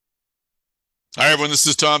Hi, everyone. This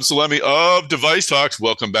is Tom Salemi of Device Talks.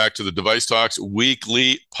 Welcome back to the Device Talks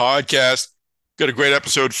weekly podcast. Got a great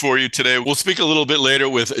episode for you today. We'll speak a little bit later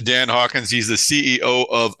with Dan Hawkins. He's the CEO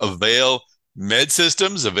of Avail Med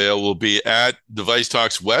Systems. Avail will be at Device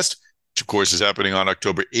Talks West, which of course is happening on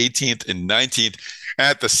October 18th and 19th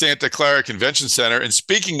at the Santa Clara Convention Center. And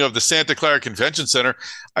speaking of the Santa Clara Convention Center,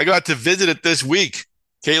 I got to visit it this week.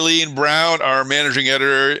 Kayleen Brown, our managing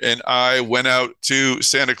editor, and I went out to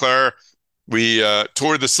Santa Clara. We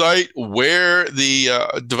toured the site where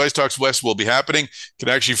the Device Talks West will be happening. You can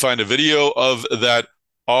actually find a video of that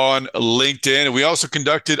on LinkedIn. And we also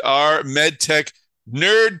conducted our Medtech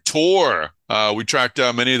Nerd Tour. We tracked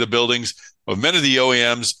down many of the buildings of many of the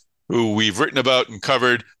OEMs who we've written about and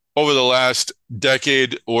covered over the last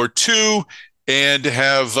decade or two, and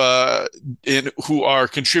who are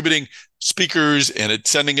contributing speakers and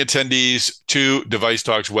sending attendees to Device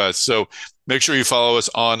Talks West. So make sure you follow us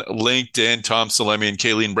on LinkedIn, Tom Salemi and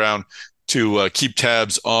Kayleen Brown, to keep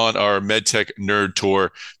tabs on our MedTech Nerd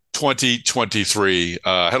Tour 2023.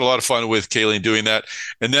 Had a lot of fun with Kayleen doing that.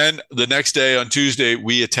 And then the next day on Tuesday,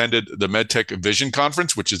 we attended the MedtechVision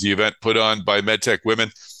Conference, which is the event put on by MedTech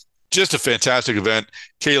Women. Just a fantastic event.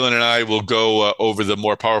 Kayleen and I will go over the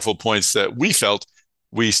more powerful points that we felt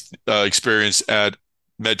we experienced at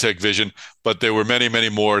MedtechVision, but there were many, many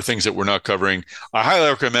more things that we're not covering. I highly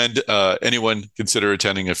recommend anyone consider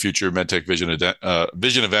attending a future MedtechVision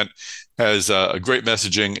Vision event. Has a great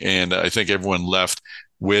messaging, and I think everyone left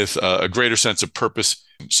with a greater sense of purpose.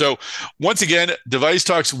 So once again, Device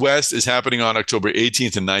Talks West is happening on October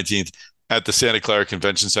 18th and 19th at the Santa Clara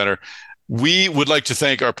Convention Center. We would like to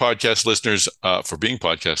thank our podcast listeners for being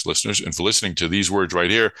podcast listeners and for listening to these words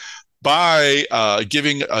right here by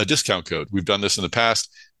giving a discount code. We've done this in the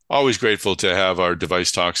past. Always grateful to have our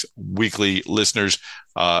Device Talks weekly listeners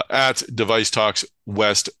at Device Talks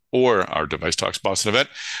West or our Device Talks Boston event.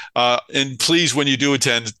 And please, when you do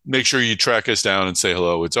attend, make sure you track us down and say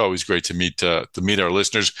hello. It's always great to meet our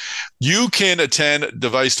listeners. You can attend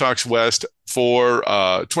Device Talks West for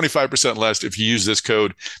 25% less if you use this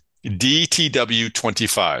code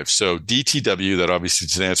DTW25. So DTW, that obviously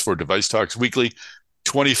stands for Device Talks Weekly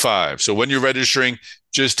 25. So when you're registering,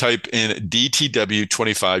 just type in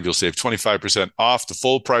DTW25. You'll save 25% off the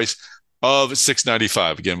full price of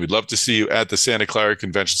 $695. Again, we'd love to see you at the Santa Clara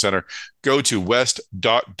Convention Center. Go to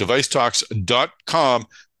west.devicetalks.com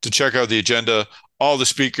to check out the agenda. All the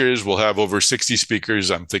speakers, will have over 60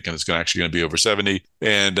 speakers. I'm thinking it's actually going to be over 70.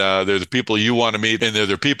 And they're the people you want to meet, and they're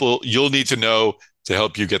the people you'll need to know to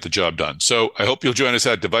help you get the job done. So I hope you'll join us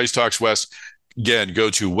at Device Talks West. Again,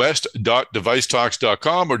 go to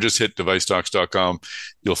west.devicetalks.com or just hit devicetalks.com.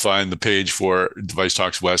 You'll find the page for Device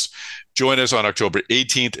Talks West. Join us on October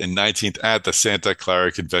 18th and 19th at the Santa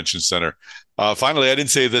Clara Convention Center. Finally, I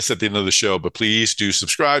didn't say this at the end of the show, but please do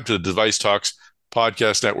subscribe to the Device Talks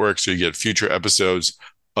podcast network so you get future episodes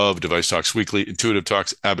of Device Talks Weekly, Intuitive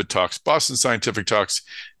Talks, Abbott Talks, Boston Scientific Talks,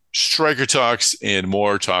 Stryker Talks, and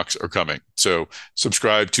more talks are coming. So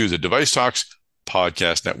subscribe to the Device Talks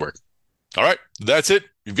podcast network. All right, that's it.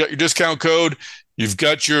 You've got your discount code. You've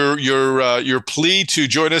got your plea to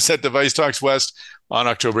join us at Device Talks West on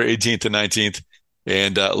October 18th and 19th.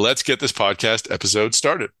 And let's get this podcast episode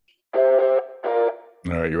started. All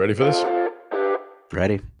right, you ready for this?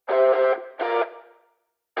 Ready.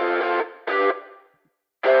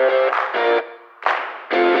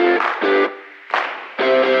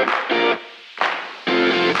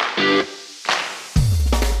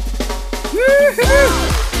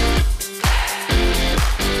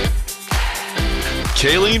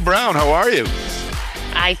 Kayleen Brown, how are you?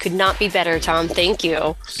 I could not be better, Tom. Thank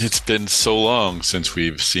you. It's been so long since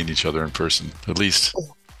we've seen each other in person. At least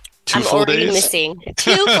I'm full already days? missing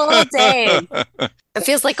 2 full days. It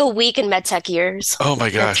feels like a week in MedTech years. Oh my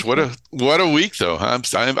gosh, what a week though.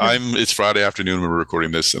 It's Friday afternoon when we're recording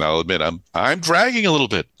this, and I'll admit I'm dragging a little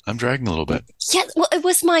bit. Yeah, well, it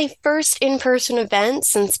was my first in-person event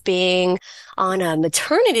since being on a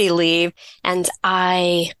maternity leave, and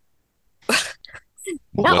I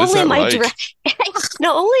not only am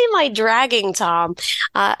I dragging, Tom,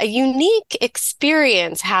 a unique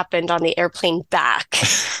experience happened on the airplane back,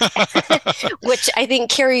 which I think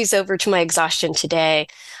carries over to my exhaustion today.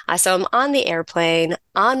 So I'm on the airplane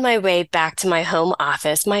on my way back to my home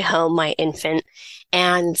office, my home, my infant.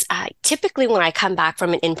 And typically when I come back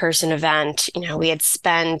from an in-person event, we had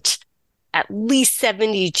spent at least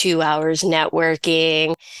 72 hours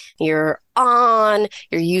networking. You're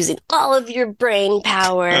using all of your brain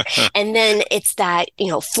power. And then it's that,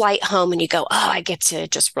 flight home and you go, oh, I get to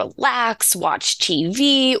just relax, watch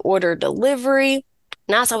TV, order delivery.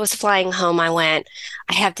 And as I was flying home, I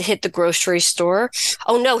have to hit the grocery store.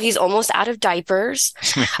 Oh no, he's almost out of diapers.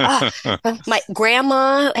 Uh, my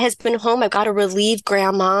grandma has been home. I've got to relieve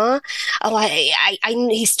grandma. Oh,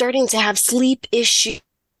 he's starting to have sleep issues.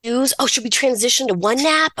 Oh, should we transition to one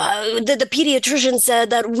nap? The pediatrician said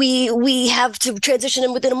that we have to transition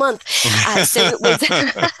him within a month. So it was,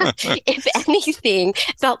 if anything,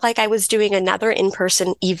 felt like I was doing another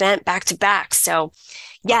in-person event back to back. So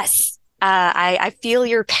yes, I feel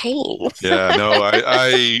your pain. Yeah, no,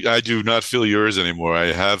 I do not feel yours anymore.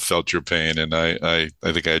 I have felt your pain, and I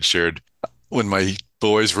think I had shared when my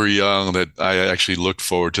boys were young that I actually looked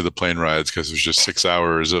forward to the plane rides because it was just 6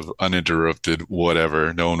 hours of uninterrupted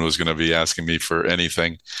whatever. No one was going to be asking me for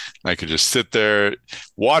anything. I could just sit there,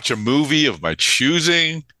 watch a movie of my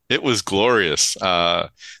choosing. It was glorious.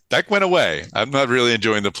 That went away. I'm not really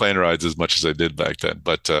enjoying the plane rides as much as I did back then,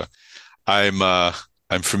 but I'm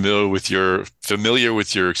I'm familiar with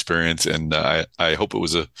your experience, and I hope it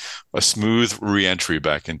was a smooth reentry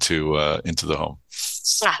back into the home.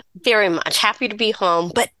 Very much happy to be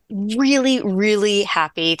home, but really, really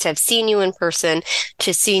happy to have seen you in person,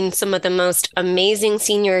 to seen some of the most amazing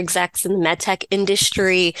senior execs in the medtech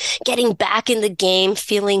industry, getting back in the game,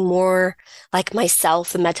 feeling more like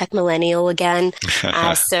myself, a medtech millennial again.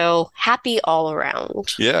 So happy all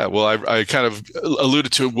around. Yeah, well, I kind of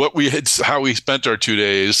alluded to how we spent our 2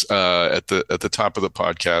 days at the top of the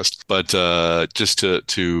podcast, but just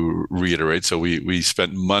to reiterate, so we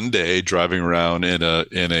spent Monday driving around in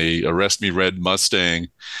a Arrest Me Red Mustang,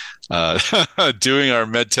 doing our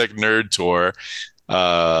MedTech nerd tour,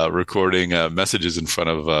 recording messages in front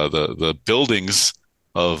of the buildings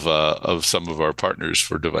of some of our partners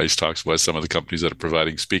for Device Talks West, some of the companies that are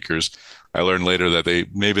providing speakers. I learned later that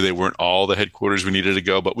maybe they weren't all the headquarters we needed to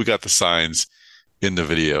go, but we got the signs in the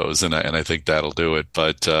videos, and I think that'll do it.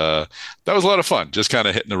 But that was a lot of fun, just kind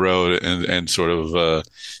of hitting the road and sort of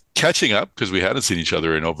catching up because we hadn't seen each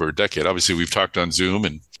other in over a decade. Obviously, we've talked on Zoom,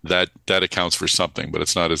 and that accounts for something, but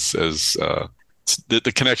it's not as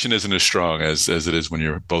the connection isn't as strong as it is when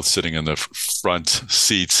you're both sitting in the front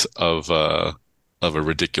seats of a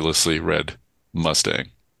ridiculously red Mustang,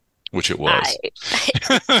 which it was.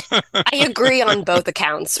 I agree on both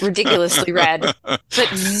accounts. Ridiculously red, but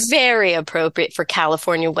very appropriate for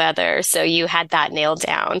California weather. So you had that nailed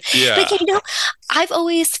down. Yeah. But I've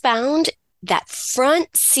always found that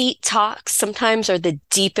front seat talks sometimes are the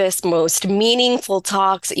deepest, most meaningful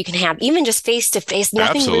talks that you can have, even just face to face.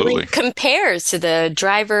 Nothing really compares to the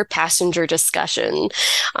driver-passenger discussion.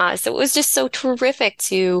 So it was just so terrific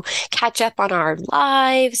to catch up on our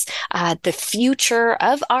lives, the future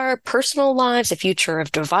of our personal lives, the future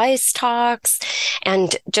of device talks,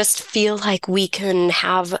 and just feel like we can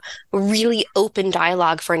have really open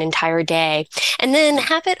dialogue for an entire day. And then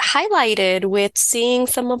have it highlighted with seeing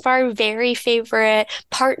some of our very favorite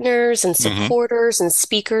partners and supporters and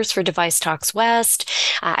speakers for Device Talks West.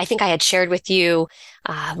 I think I had shared with you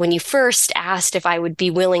when you first asked if I would be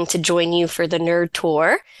willing to join you for the nerd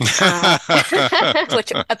tour,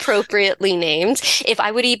 which appropriately named, if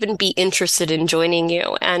I would even be interested in joining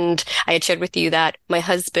you. And I had shared with you that my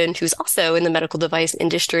husband, who's also in the medical device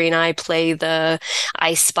industry, and I play the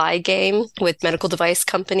I Spy game with medical device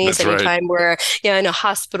companies anytime we're in a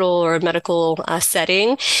hospital or a medical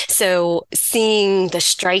setting. So seeing the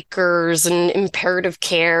Strykers and Imperative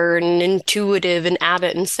Care and Intuitive and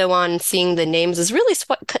Abbott and so on, seeing the names is really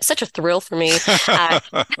such a thrill for me. So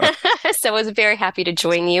I was very happy to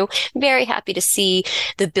join you. Very happy to see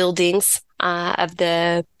the buildings of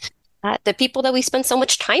the people that we spend so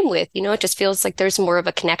much time with. It just feels like there's more of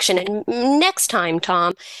a connection. And next time,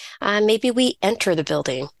 Tom, maybe we enter the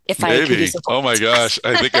building. If I could use Oh my gosh,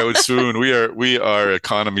 I think I would swoon. We are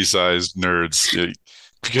economy-sized nerds.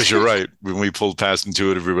 Because you're right. When we pulled past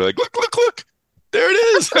Intuitive, we were like, look. There it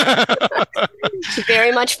is.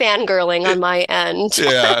 Very much fangirling on my end.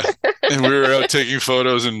 Yeah. And we were out taking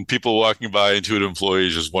photos and people walking by, Intuitive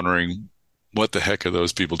employees, just wondering, what the heck are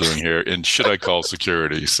those people doing here? And should I call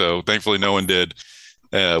security? So thankfully no one did.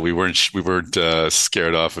 We weren't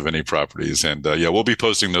scared off of any properties. And we'll be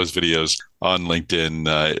posting those videos on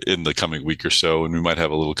LinkedIn in the coming week or so. And we might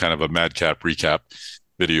have a little kind of a madcap recap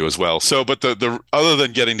video as well. So, but the other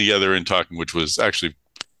than getting together and talking, which was actually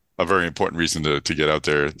a very important reason to get out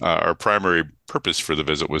there. Our primary purpose for the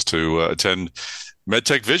visit was to attend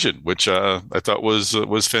MedtechVision, which I thought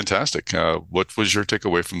was fantastic. What was your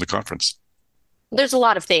takeaway from the conference? There's a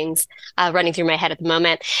lot of things running through my head at the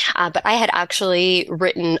moment, but I had actually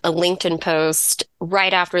written a LinkedIn post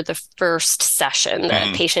right after the first session,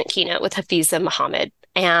 the patient keynote with Hafiza Muhammad,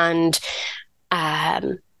 and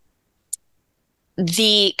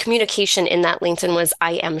the communication in that LinkedIn was,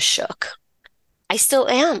 I am shook. I still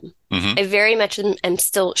am. Mm-hmm. I very much am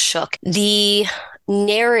still shook. The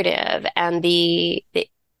narrative and the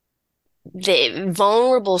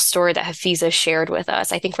vulnerable story that Hafiza shared with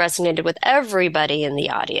us, I think resonated with everybody in the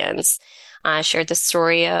audience. Shared the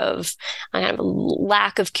story of kind of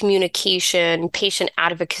lack of communication, patient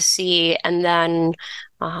advocacy, and then,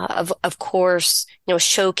 of course,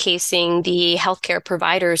 showcasing the healthcare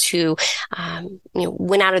providers who,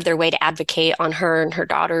 went out of their way to advocate on her and her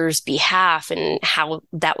daughter's behalf, and how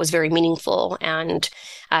that was very meaningful and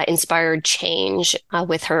inspired change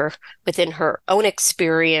within her own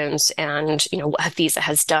experience, and what Hafiza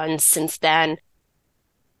has done since then.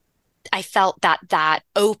 I felt that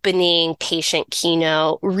opening patient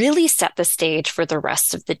keynote really set the stage for the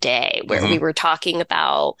rest of the day, where we were talking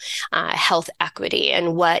about health equity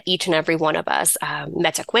and what each and every one of us,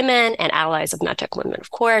 MedTech women and allies of MedTech women, of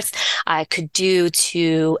course, could do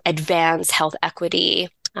to advance health equity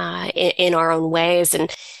in our own ways.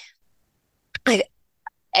 And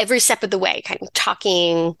every step of the way, kind of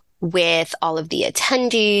talking with all of the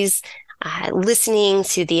attendees, listening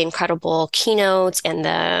to the incredible keynotes and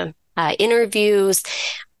the interviews,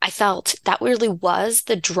 I felt that really was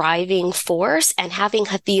the driving force, and having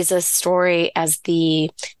Hafiza's story as the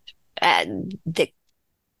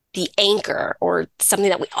anchor, or something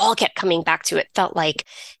that we all kept coming back to. It felt like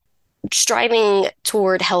striving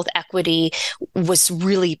toward health equity was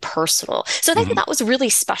really personal. So I think that was really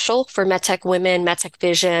special for MedTech Women,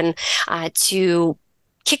 MedtechVision, to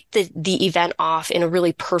kick the event off in a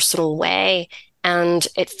really personal way. And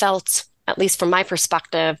it felt, at least from my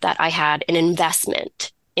perspective, that I had an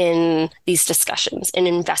investment in these discussions, an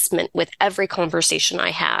investment with every conversation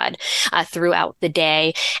I had throughout the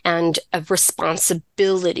day, and a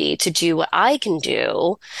responsibility to do what I can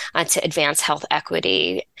do to advance health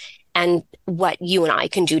equity, and what you and I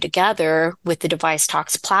can do together with the Device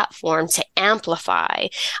Talks platform to amplify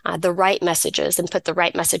the right messages and put the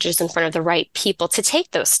right messages in front of the right people to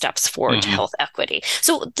take those steps forward to health equity.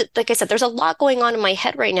 So like I said, there's a lot going on in my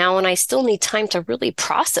head right now, and I still need time to really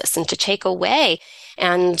process and to take away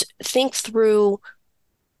and think through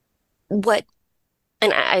what,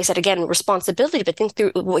 and I said again, responsibility, but think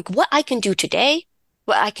through like what I can do today,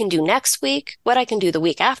 what I can do next week, what I can do the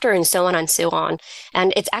week after, and so on and so on.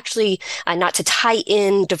 And it's actually not to tie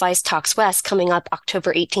in Device Talks West coming up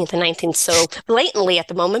October 18th and 19th so blatantly at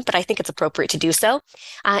the moment, but I think it's appropriate to do so.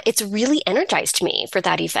 It's really energized me for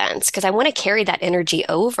that event, because I want to carry that energy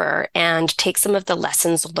over and take some of the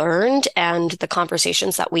lessons learned and the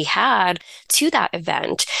conversations that we had to that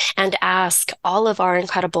event, and ask all of our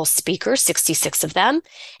incredible speakers, 66 of them,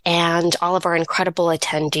 and all of our incredible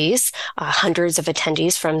attendees, hundreds of attendees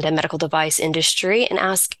from the medical device industry, and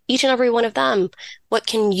ask each and every one of them, what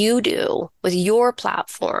can you do with your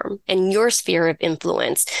platform and your sphere of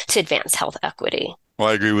influence to advance health equity? Well,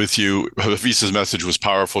 I agree with you. Hafiza's message was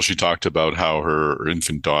powerful. She talked about how her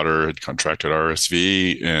infant daughter had contracted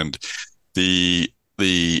RSV and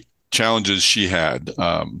the challenges she had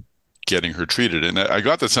getting her treated. And I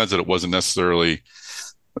got the sense that it wasn't necessarily,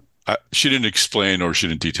 she didn't explain or she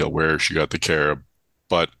didn't detail where she got the care,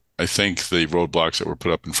 but I think the roadblocks that were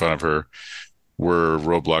put up in front of her were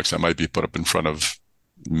roadblocks that might be put up in front of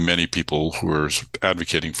many people who are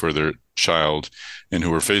advocating for their child and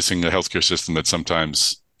who are facing a healthcare system that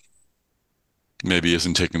sometimes maybe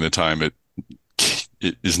isn't taking the time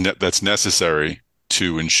that's necessary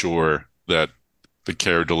to ensure that the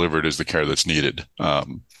care delivered is the care that's needed.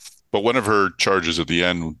 But one of her charges at the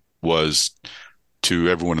end was to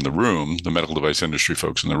everyone in the room, the medical device industry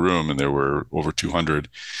folks in the room, and there were over 200,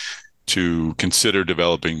 to consider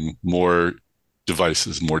developing more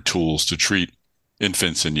devices, more tools to treat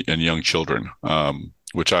infants and young children,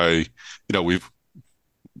 which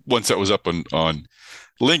once that was up on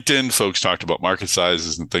LinkedIn, folks talked about market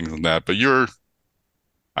sizes and things like that. But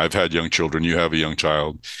I've had young children, you have a young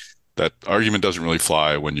child. That argument doesn't really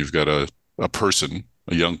fly when you've got a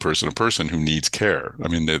young person, a person who needs care. I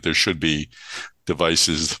mean, there should be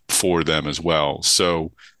devices for them as well.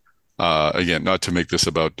 So again, not to make this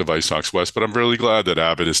about Device Talks West, but I'm really glad that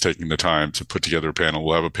Abbott is taking the time to put together a panel.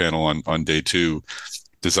 We'll have a panel on day 2,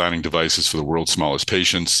 designing devices for the world's smallest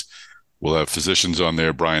patients. We'll have physicians on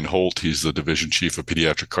there. Brian Holt, he's the division chief of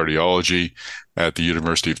pediatric cardiology at the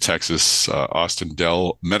University of Texas, Austin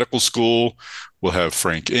Dell Medical School. We'll have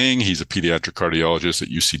Frank Ng, he's a pediatric cardiologist at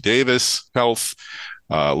UC Davis Health.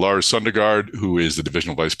 Lars Sundergaard, who is the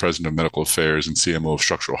divisional vice president of medical affairs and CMO of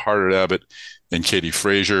structural heart at Abbott, and Katie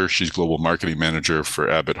Frazier, she's global marketing manager for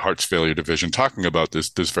Abbott Heart Failure Division, talking about this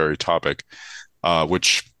very topic,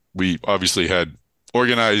 which we obviously had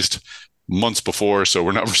organized months before, so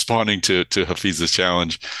we're not responding to Hafiz's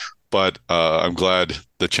challenge. But I'm glad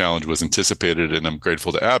the challenge was anticipated, and I'm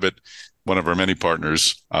grateful to Abbott, one of our many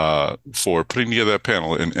partners, for putting together that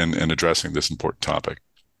panel and addressing this important topic.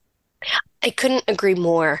 I couldn't agree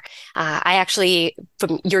more. I actually,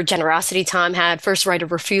 from your generosity, Tom, had first right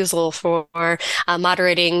of refusal for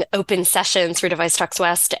moderating open sessions for Device Talks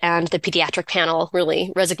West, and the pediatric panel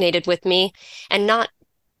really resonated with me. And not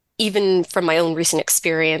even from my own recent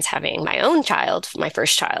experience having my own child, my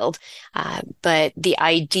first child, but the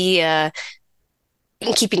idea,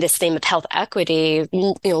 in keeping this theme of health equity,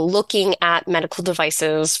 looking at medical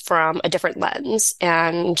devices from a different lens,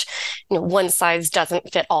 and one size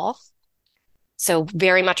doesn't fit all. So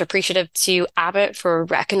very much appreciative to Abbott for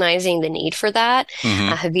recognizing the need for that.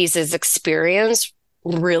 Mm-hmm. Hafiz's experience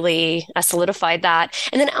really solidified that.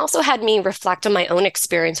 And then it also had me reflect on my own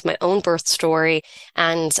experience, my own birth story.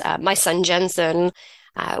 And my son, Jensen,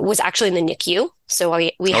 was actually in the NICU. So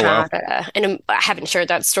we Wow. had, and I haven't shared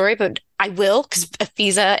that story, but I will, because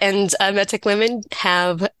Hafiza and Medtech Women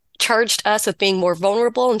have charged us with being more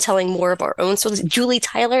vulnerable and telling more of our own stories. Julie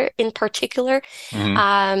Tyler, in particular,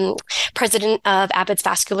 Mm-hmm. president of Abbott's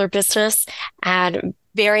vascular business, had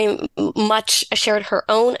very much shared her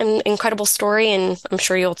own incredible story, and I'm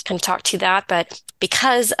sure you'll kind of talk to that. But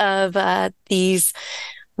because of these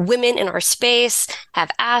women in our space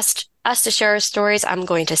have asked us to share our stories, I'm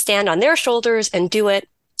going to stand on their shoulders and do it,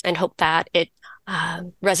 and hope that it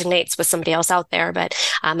resonates with somebody else out there. But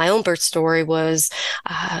my own birth story was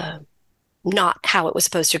not how it was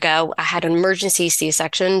supposed to go. I had an emergency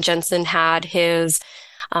C-section. Jensen had his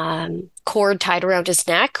cord tied around his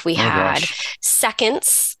neck. We had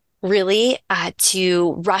seconds really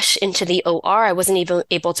to rush into the OR. I wasn't even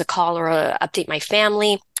able to call or update my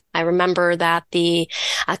family. I remember that the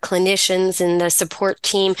clinicians in the support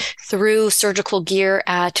team threw surgical gear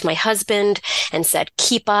to my husband and said,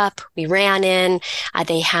 "Keep up." We ran in.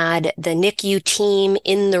 They had the NICU team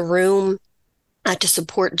in the room to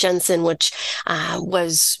support Jensen, which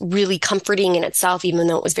was really comforting in itself, even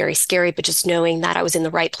though it was very scary. But just knowing that I was in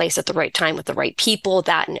the right place at the right time with the right people,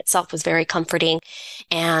 that in itself was very comforting.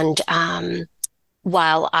 And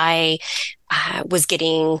while I was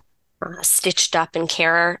getting stitched up in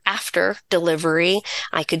care after delivery,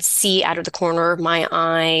 I could see out of the corner of my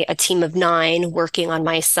eye a team of 9 working on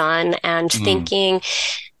my son, and thinking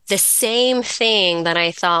the same thing that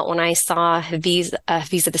I thought when I saw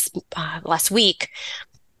Hafiza this last week,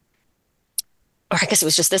 or I guess it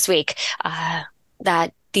was just this week,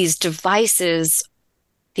 that these devices,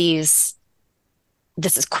 this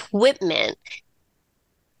equipment,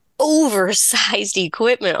 oversized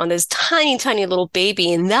equipment on this tiny, tiny little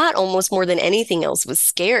baby, and that almost more than anything else was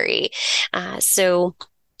scary. So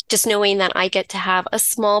just knowing that I get to have a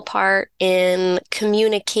small part in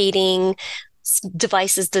communicating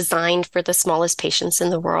devices designed for the smallest patients in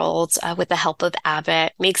the world with the help of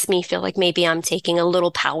Abbott makes me feel like maybe I'm taking a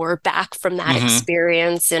little power back from that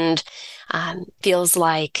experience, and feels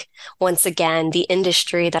like, once again, the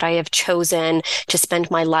industry that I have chosen to spend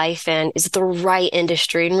my life in is the right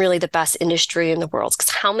industry, and really the best industry in the world.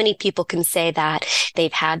 Because how many people can say that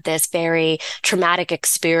they've had this very traumatic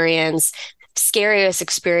experience, scariest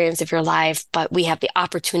experience of your life, but we have the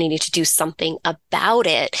opportunity to do something about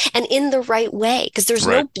it, and in the right way, because there's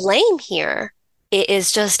no blame here. It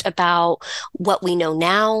is just about what we know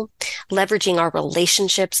now, leveraging our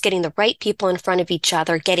relationships, getting the right people in front of each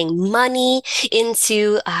other, getting money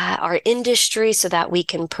into our industry so that we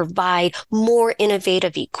can provide more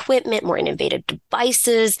innovative equipment, more innovative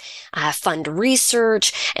devices, fund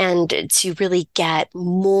research, and to really get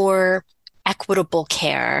more equitable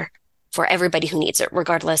care for everybody who needs it,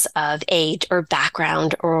 regardless of age or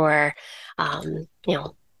background or,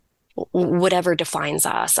 whatever defines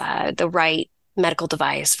us, the right medical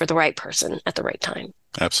device for the right person at the right time.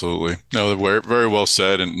 Absolutely. No, very, very well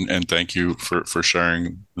said. And thank you for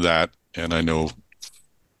sharing that. And I know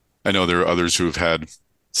there are others who have had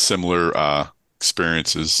similar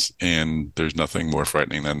experiences, and there's nothing more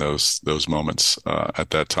frightening than those moments at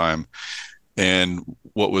that time. And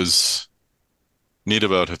what was neat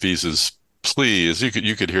about Hafiz's plea is you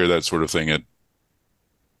could hear that sort of thing at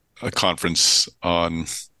a conference on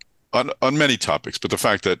many topics, but the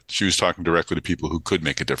fact that she was talking directly to people who could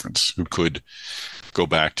make a difference, who could go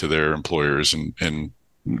back to their employers and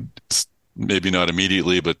maybe not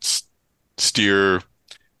immediately, but steer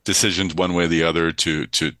decisions one way or the other to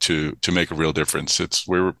make a real difference.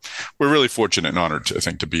 We're really fortunate and honored, I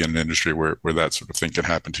think, to be in an industry where that sort of thing can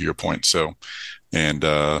happen, to your point. So, and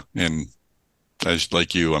as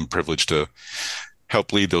like you, I'm privileged to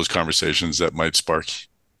help lead those conversations that might spark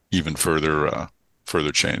even further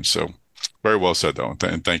change. So Very well said, though,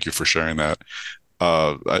 and thank you for sharing that.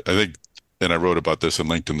 I think, and I wrote about this in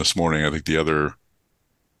LinkedIn this morning. I think the other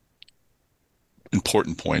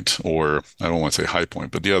important point, or I don't want to say high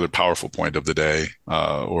point, but the other powerful point of the day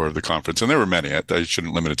or the conference, and there were many. I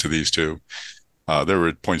shouldn't limit it to these two. There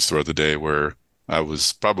were points throughout the day where I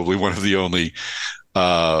was probably one of the only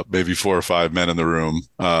maybe four or five men in the room,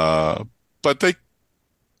 but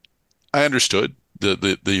I understood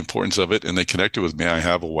the importance of it, and they connected with me. I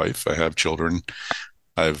have a wife, I have children.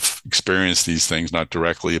 I've experienced these things not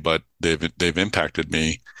directly, but they've impacted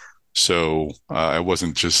me. So I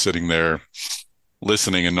wasn't just sitting there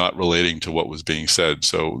listening and not relating to what was being said.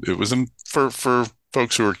 So it was for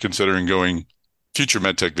folks who are considering going future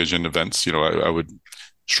MedtechVision events. I would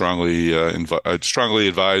I'd strongly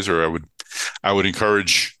advise, or I would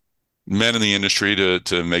encourage men in the industry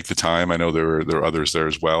to make the time. I know there are others there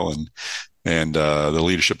as well, and the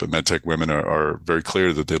leadership of MedTech women are very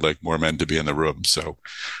clear that they'd like more men to be in the room. So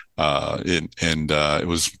it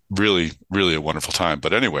was really, really a wonderful time.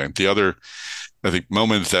 But anyway, the other, I think,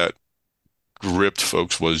 moment that gripped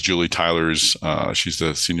folks was Julie Tyler's. She's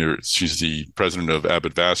the president of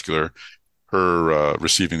Abbott Vascular. Her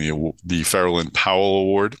receiving the Farrell and Powell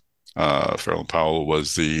Award. Farrell and Powell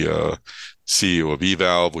was the CEO of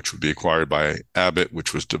Evalve, which would be acquired by Abbott,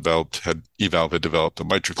 which was Evalve had developed a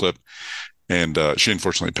MitraClip, and she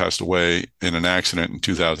unfortunately passed away in an accident in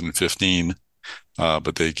 2015.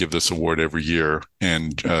 But they give this award every year,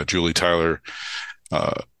 and Julie Tyler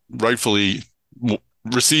rightfully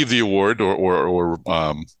received the award, or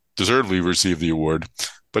deservedly received the award.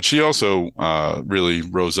 But she also really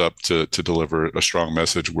rose up to deliver a strong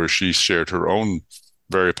message, where she shared her own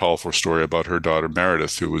very powerful story about her daughter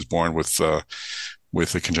Meredith, who was born with a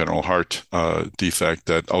congenital heart defect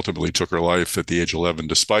that ultimately took her life at the age of 11,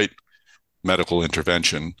 despite medical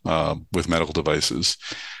intervention with medical devices.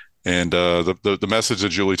 And the message that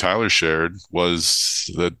Julie Tyler shared was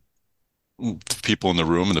that the people in the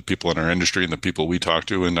room, and the people in our industry, and the people we talk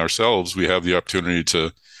to, and ourselves, we have the opportunity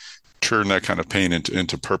to turn that kind of pain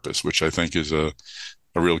into purpose, which I think is a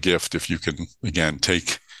real gift if you can, again,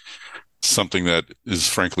 take something that is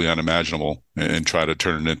frankly unimaginable and try to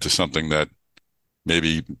turn it into something that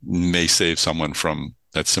maybe may save someone from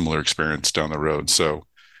that similar experience down the road. So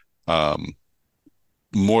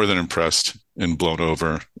more than impressed and blown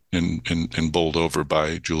over and bowled over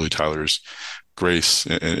by Julie Tyler's grace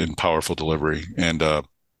and powerful delivery, and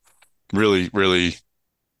really, really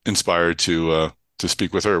inspired to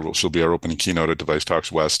speak with her. Well, she'll be our opening keynote at Device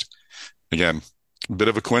Talks West. Again, a bit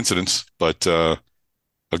of a coincidence, but a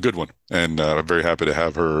good one. And I'm very happy to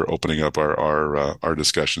have her opening up our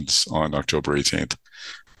discussions on October 18th.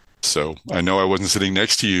 So I know I wasn't sitting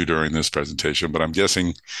next to you during this presentation, but I'm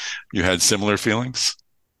guessing you had similar feelings.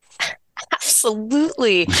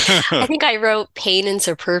 Absolutely. I think I wrote pain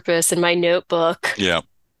into purpose in my notebook. Yeah.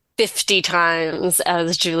 50 times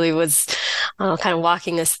as Julie was kind of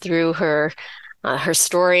walking us through her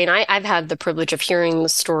story. And I've had the privilege of hearing the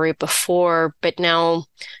story before, but now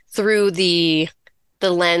through the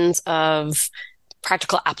lens of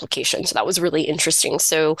practical application. So that was really interesting.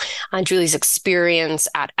 So Julie's experience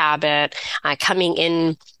at Abbott, coming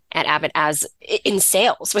in at Abbott as in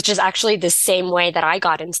sales, which is actually the same way that I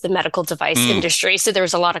got into the medical device industry. So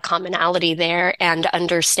there's a lot of commonality there, and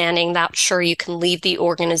understanding that, sure, you can leave the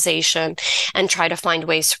organization and try to find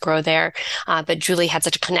ways to grow there. But Julie had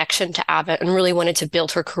such a connection to Abbott and really wanted to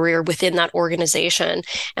build her career within that organization.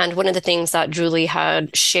 And one of the things that Julie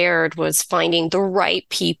had shared was finding the right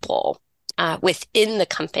people within the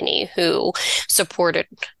company who supported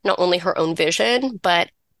not only her own vision, but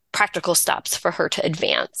practical steps for her to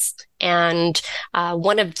advance. And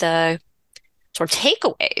one of the sort of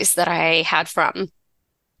takeaways that I had from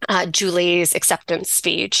Julie's acceptance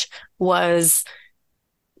speech was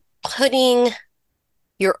putting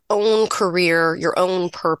your own career, your own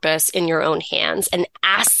purpose in your own hands, and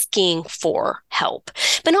asking for help,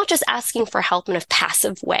 but not just asking for help in a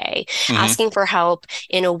passive way, asking for help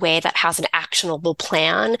in a way that has an actionable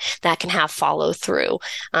plan that can have follow through.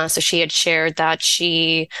 So she had shared that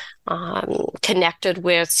she connected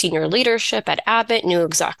with senior leadership at Abbott, knew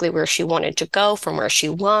exactly where she wanted to go from where she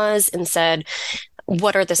was, and said,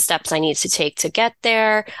 what are the steps I need to take to get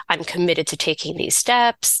there? I'm committed to taking these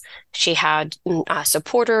steps. She had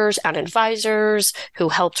supporters and advisors who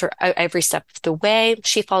helped her every step of the way.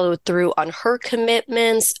 She followed through on her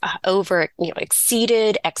commitments,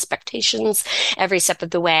 exceeded expectations every step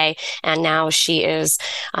of the way. And now she is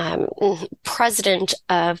president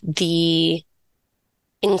of the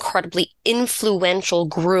incredibly influential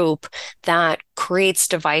group that creates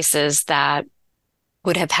devices that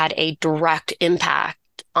would have had a direct impact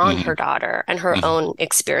on Mm-hmm. her daughter and her Mm-hmm. own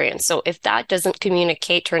experience. So if that doesn't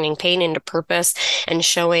communicate turning pain into purpose and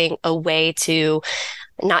showing a way to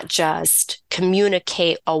not just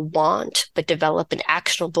communicate a want, but develop an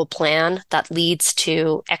actionable plan that leads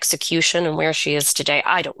to execution and where she is today,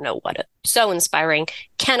 I don't know what. So inspiring.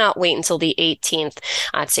 Cannot wait until the 18th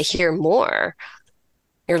to hear more.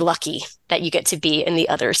 You're lucky that you get to be in the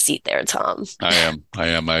other seat there, Tom. I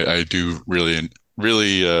am. I do really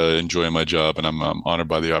enjoy my job, and I'm honored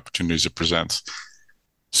by the opportunities it presents.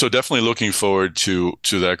 So definitely looking forward to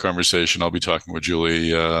that conversation. I'll be talking with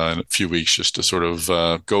Julie in a few weeks just to sort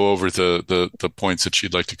of go over the points that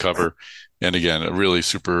she'd like to cover. And again, a really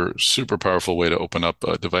super powerful way to open up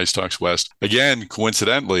Device Talks West. Again,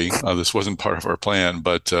 coincidentally, this wasn't part of our plan,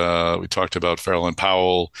 but we talked about Farrell and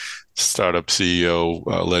Powell, startup CEO,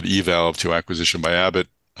 led Eval to acquisition by Abbott,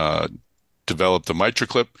 developed the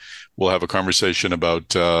MitraClip. We'll have a conversation about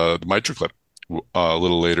the MitraClip a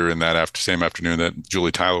little later in that same afternoon that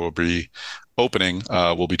Julie Tyler will be opening.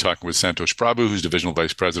 We'll be talking with Santosh Prabhu, who's Divisional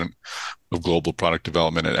Vice President of Global Product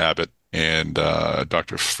Development at Abbott, and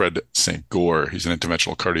Dr. Fred St. Gore. He's an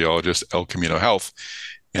interventional cardiologist, El Camino Health,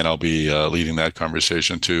 and I'll be leading that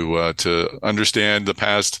conversation to understand the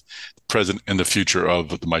past, present, and the future of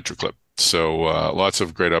the MitraClip. So lots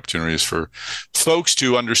of great opportunities for folks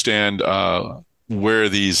to understand where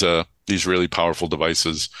these really powerful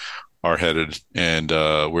devices are headed and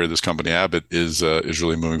where this company Abbott is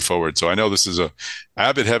really moving forward. So I know this is a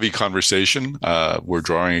Abbott heavy conversation. We're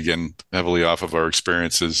drawing again heavily off of our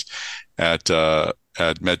experiences at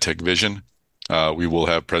MedtechVision. We will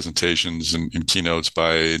have presentations and keynotes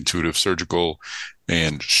by Intuitive Surgical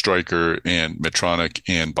and Stryker and Medtronic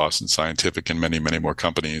and Boston Scientific and many more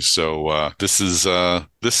companies. So this is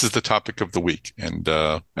the topic of the week, and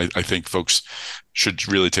I think folks should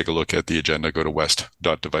really take a look at the agenda. Go to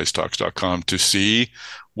west.devicetalks.com to see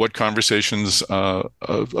what conversations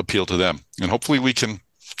appeal to them, and hopefully we can.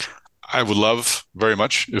 I would love very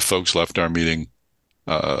much if folks left our meeting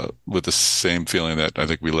with the same feeling that I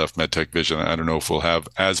think we left MedtechVision. I don't know if we'll have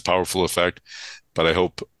as powerful effect, but I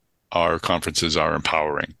hope our conferences are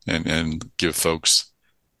empowering and give folks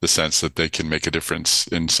the sense that they can make a difference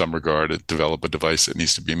in some regard, and develop a device that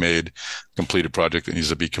needs to be made, complete a project that needs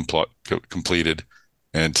to be completed,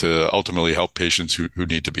 and to ultimately help patients who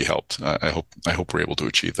need to be helped. I hope we're able to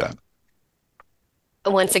achieve that.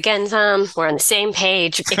 Once again, Tom, we're on the same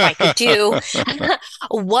page. If I could do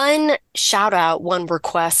one shout out, one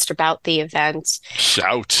request about the event.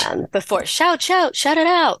 Shout. Shout it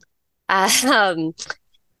out.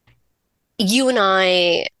 You and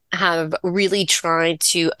I have really tried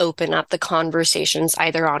to open up the conversations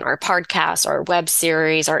either on our podcast, our web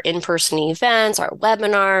series, our in-person events, our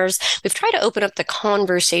webinars. We've tried to open up the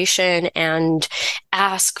conversation and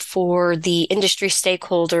ask for the industry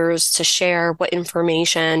stakeholders to share what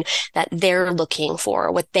information that they're looking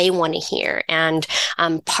for, what they want to hear. And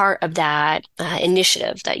part of that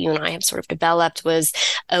initiative that you and I have sort of developed was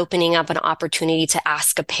opening up an opportunity to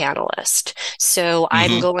ask a panelist. So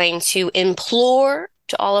I'm going to implore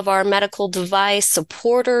to all of our medical device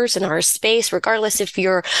supporters in our space, regardless if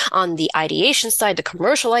you're on the ideation side, the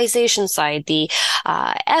commercialization side, the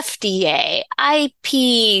FDA,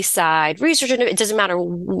 IP side, research, it doesn't matter,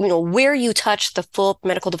 where you touch the full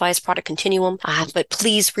medical device product continuum. But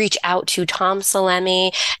please reach out to Tom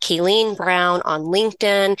Salemi, Kayleen Brown on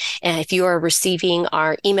LinkedIn. And if you are receiving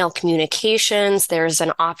our email communications, there's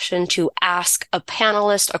an option to ask a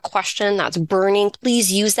panelist a question that's burning.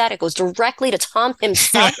 Please use that. It goes directly to Tom himself.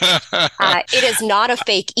 It is not a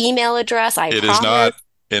fake email address. It is not.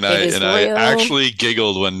 And I real. actually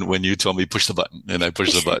giggled when you told me push the button, and I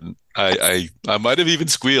pushed the button. I might have even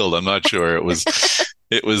squealed. I'm not sure. It was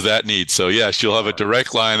that neat. So yes, you'll have a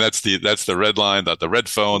direct line. That's the red line, the red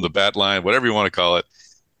phone, the bat line, whatever you want to call it.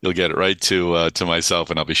 You'll get it right to myself,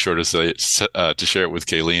 and I'll be sure to share it with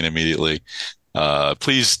Kayleen immediately.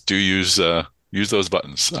 Please do use those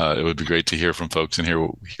buttons. It would be great to hear from folks and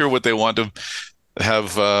hear what they want to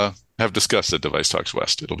have discussed at Device Talks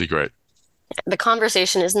West. It'll be great. The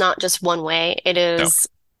conversation is not just one way. It is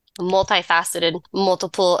multifaceted,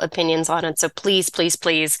 multiple opinions on it. So please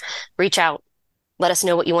reach out. Let us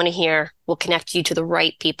know what you want to hear. We'll connect you to the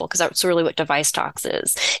right people, because that's really what Device Talks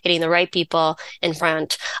is. Getting the right people in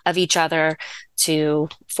front of each other to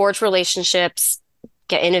forge relationships,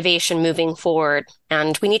 get innovation moving forward.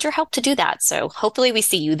 And we need your help to do that. So hopefully we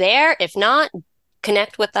see you there. If not,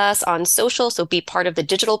 connect with us on social, so be part of the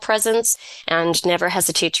digital presence, and never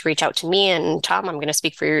hesitate to reach out to me and Tom. I'm going to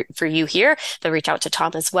speak for you here, but reach out to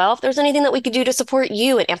Tom as well if there's anything that we could do to support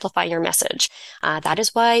you and amplify your message. That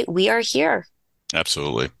is why we are here.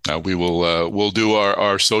 Absolutely. We'll do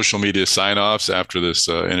our social media sign offs after this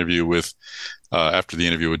interview with after the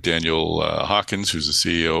interview with Daniel Hawkins, who's the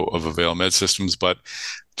CEO of Avail Med Systems. But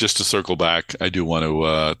just to circle back, I do want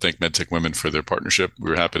to thank MedTech Women for their partnership.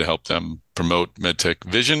 We're happy to help them promote MedTech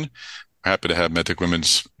Vision. We're happy to have MedTech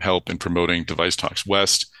Women's help in promoting Device Talks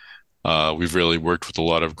West. We've really worked with a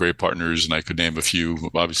lot of great partners, and I could name a few.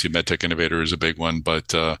 Obviously, MedTech Innovator is a big one,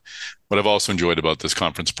 but what I've also enjoyed about this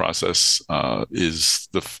conference process is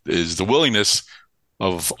the willingness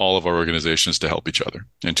of all of our organizations to help each other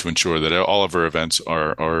and to ensure that all of our events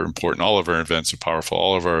are important, all of our events are powerful,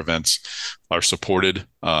 all of our events are supported,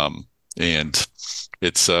 and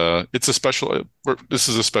it's a special. This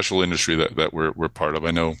is a special industry that we're part of.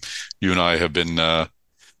 I know you and I have been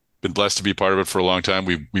blessed to be part of it for a long time.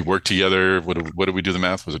 We worked together. What did we do the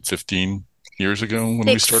math? Was it 15 years ago when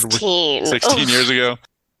we started? 16 years ago.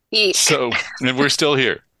 Eek. So, and we're still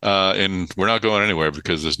here. And we're not going anywhere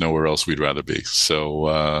because there's nowhere else we'd rather be.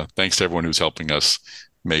 So, thanks to everyone who's helping us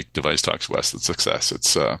make Device Talks West a success.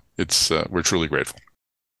 We're truly grateful.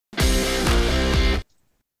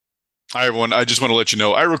 Hi, everyone. I just want to let you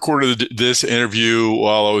know, I recorded this interview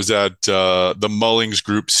while I was at the Mullings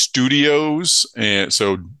Group studios. And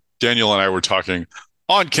so Daniel and I were talking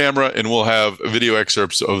on camera, and we'll have video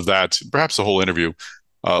excerpts of that, perhaps the whole interview,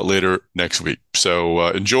 later next week. So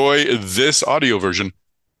enjoy this audio version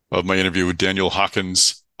of my interview with Daniel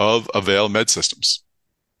Hawkins of Avail Med Systems.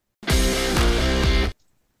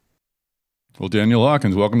 Well, Daniel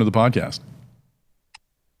Hawkins, welcome to the podcast.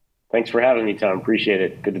 Thanks for having me, Tom. Appreciate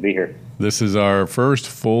it. Good to be here. This is our first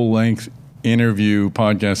full-length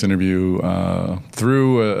podcast interview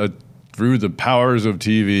through the powers of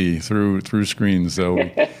TV, through screens. So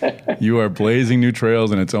you are blazing new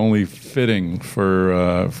trails, and it's only fitting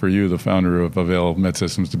for you, the founder of Avail Med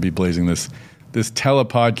Systems, to be blazing this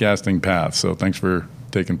telepodcasting path. So thanks for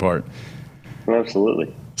taking part.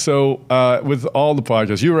 Absolutely. So with all the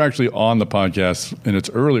podcasts, you were actually on the podcast in its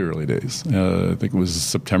early days. I think it was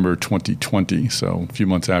September 2020, so a few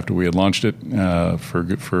months after we had launched it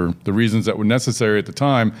for the reasons that were necessary at the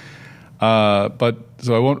time. But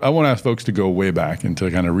so I won't ask folks to go way back and to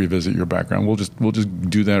kind of revisit your background. We'll just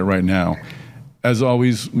do that right now. As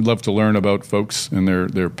always, we'd love to learn about folks and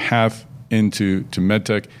their path into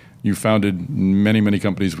MedTech. You founded many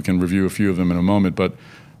companies. We can review a few of them in a moment, but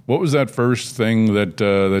what was that first thing that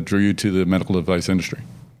drew you to the medical device industry?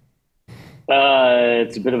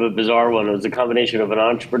 It's a bit of a bizarre one. It was a combination of an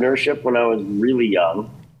entrepreneurship when I was really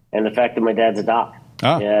young and the fact that my dad's a doc.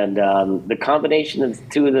 And the combination of the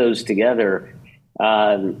two of those together,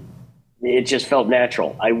 it just felt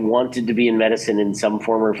natural. I wanted to be in medicine in some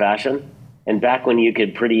form or fashion. And back when you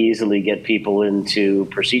could pretty easily get people into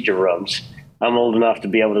procedure rooms, I'm old enough to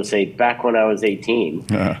be able to say back when I was 18,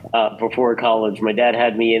 before college, my dad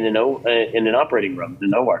had me in an operating room,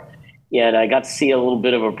 an OR, and I got to see a little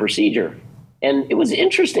bit of a procedure. And it was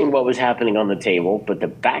interesting what was happening on the table, but the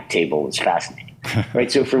back table was fascinating,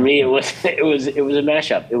 right? So for me, it was a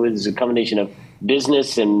mashup. It was a combination of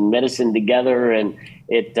business and medicine together, and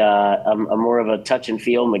I'm more of a touch and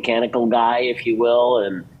feel mechanical guy, if you will,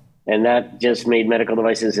 and that just made medical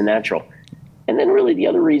devices a natural. And then really the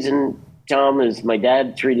other reason, Tom, is my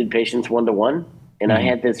dad treated patients one-to-one, and I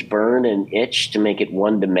had this burn and itch to make it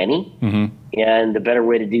one-to-many. And the better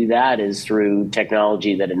way to do that is through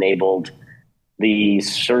technology that enabled the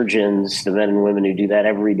surgeons, the men and women who do that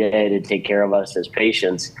every day to take care of us as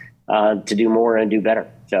patients, to do more and do better.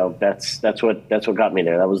 So that's what got me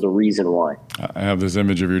there. That was the reason why. I have this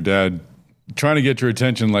image of your dad trying to get your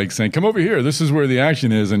attention, like saying, "Come over here. This is where the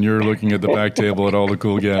action is," and you're looking at the back table at all the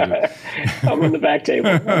cool gadgets. I'm in the back table.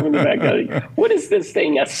 What is this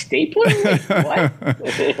thing? A stapler? What?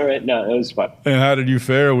 Right? No, it was fun. And how did you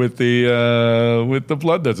fare with the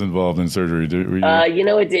blood that's involved in surgery?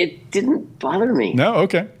 It didn't bother me. No,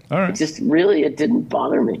 okay, all right. It didn't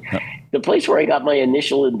bother me. The place where I got my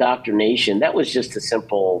initial indoctrination, that was just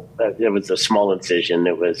it was a small incision.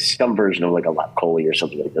 It was some version of like a lap chole or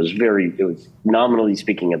something like that. It was nominally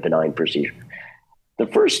speaking a benign procedure. The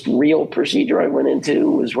first real procedure I went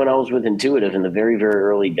into was when I was with Intuitive in the very, very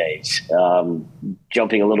early days.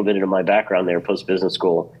 Jumping a little bit into my background there, post-business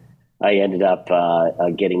school, I ended up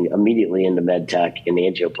getting immediately into MedTech in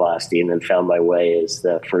angioplasty, and then found my way as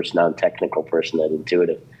the first non-technical person at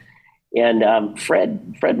Intuitive. And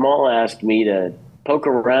Fred Mall asked me to poke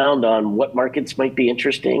around on what markets might be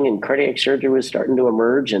interesting, and cardiac surgery was starting to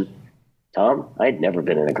emerge. And Tom, I'd never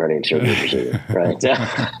been in a cardiac surgery procedure, right?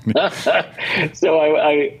 So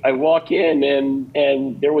I walk in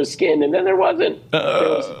and there was skin, and then there wasn't.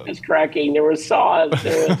 There was cracking. There was saws.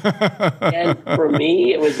 And for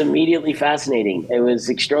me, it was immediately fascinating. It was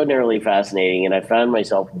extraordinarily fascinating, and I found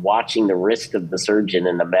myself watching the wrist of the surgeon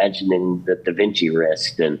and imagining the Da Vinci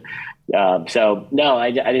wrist. And so, no,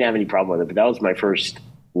 I didn't have any problem with it. But that was my first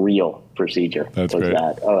real procedure. That's great.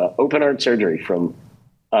 That open heart surgery from.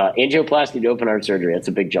 Angioplasty to open heart surgery. That's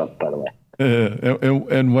a big jump, by the way.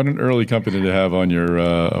 And what an early company to have on your,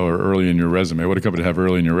 or early in your resume. What a company to have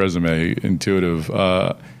early in your resume, Intuitive.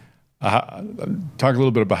 Talk a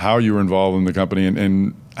little bit about how you were involved in the company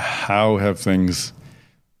and how have things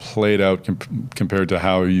played out compared to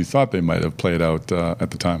how you thought they might have played out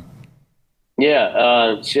at the time.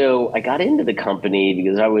 Yeah, so I got into the company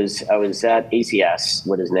because I was at ACS,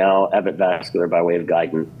 what is now Abbott Vascular by way of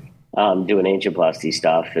Guidant. Doing angioplasty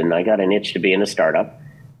stuff, and I got an itch to be in a startup.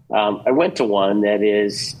 I went to one that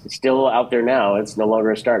is still out there now. It's no longer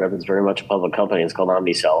a startup. It's very much a public company. It's called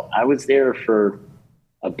Omnicell. I was there for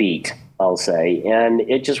a beat, I'll say, and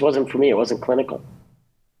it just wasn't for me. It wasn't clinical.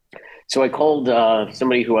 So I called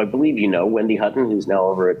somebody who I believe you know, Wendy Hutton, who's now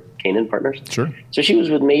over at Canaan Partners. Sure. So she was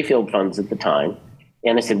with Mayfield Funds at the time.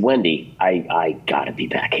 And I said, Wendy, I got to be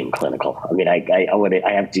back in clinical. I mean,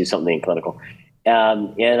 I have to do something in clinical.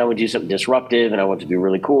 And I would do something disruptive, and I want to be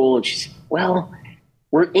really cool. And she said, well,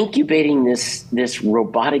 we're incubating this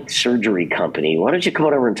robotic surgery company. Why don't you come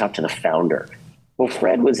over and talk to the founder? Well,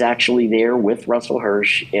 Fred was actually there with Russell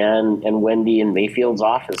Hirsch and Wendy in Mayfield's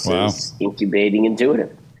offices incubating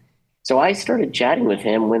Intuitive. So I started chatting with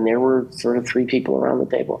him when there were sort of 3 people around the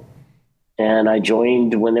table. And I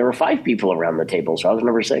joined when there were 5 people around the table. So I was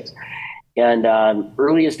number 6. And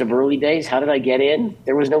earliest of early days, how did I get in?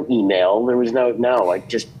 There was no email. There was no. I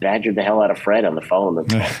just badgered the hell out of Fred on the phone.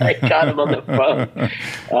 I got him on the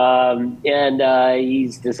phone. And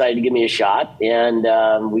he's decided to give me a shot.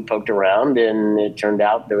 And we poked around, and it turned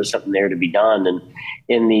out there was something there to be done. And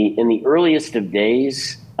in the earliest of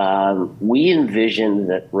days, we envisioned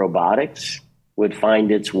that robotics would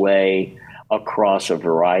find its way across a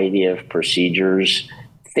variety of procedures,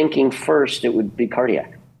 thinking first it would be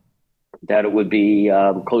cardiac. That it would be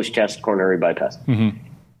closed chest coronary bypass. Mm-hmm.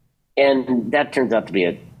 And that turns out to be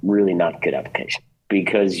a really not good application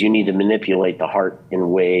because you need to manipulate the heart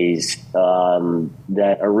in ways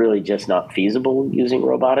that are really just not feasible using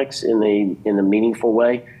robotics in a meaningful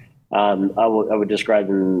way. I would describe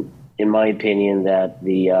in my opinion, that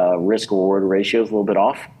the risk-reward ratio is a little bit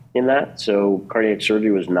off in that. So cardiac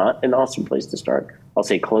surgery was not an awesome place to start. I'll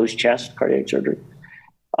say closed chest cardiac surgery.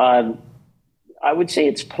 I would say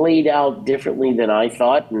it's played out differently than I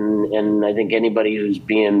thought. And I think anybody who's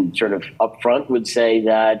being sort of upfront would say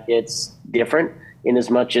that it's different in as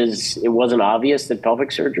much as it wasn't obvious that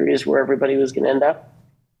pelvic surgery is where everybody was going to end up.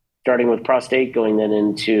 Starting with prostate, going then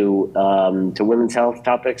into to women's health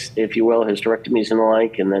topics, if you will, hysterectomies and the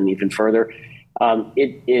like, and then even further.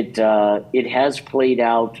 It has played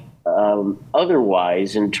out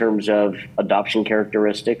otherwise in terms of adoption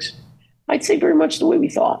characteristics. I'd say very much the way we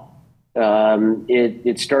thought.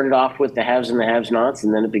 It started off with the haves and the have-nots,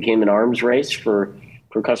 and then it became an arms race for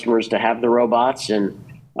customers to have the robots. And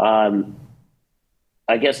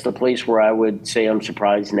I guess the place where I would say I'm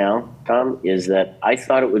surprised now, Tom, is that I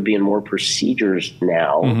thought it would be in more procedures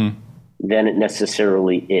now than it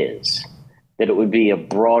necessarily is. That it would be a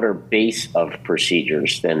broader base of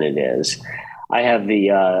procedures than it is. I have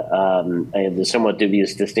the somewhat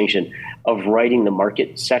dubious distinction of writing the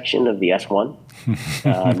market section of the S1,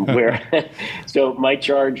 where so my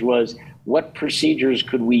charge was, what procedures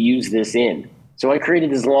could we use this in? So I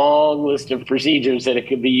created this long list of procedures that it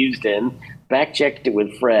could be used in, back-checked it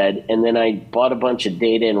with Fred, and then I bought a bunch of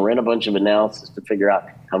data and ran a bunch of analysis to figure out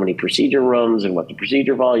how many procedure rooms and what the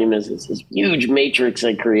procedure volume is. It's this huge matrix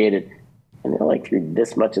I created. And they're like through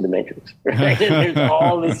this much of the matrix, right? And there's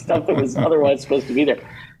all this stuff that was otherwise supposed to be there.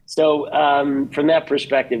 So from that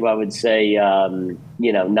perspective, I would say,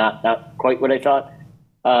 not quite what I thought.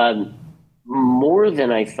 More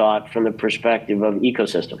than I thought from the perspective of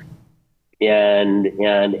ecosystem and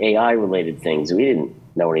AI-related things. We didn't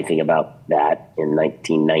know anything about that in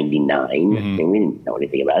 1999. And we didn't know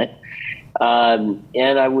anything about it.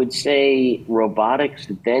 And I would say robotics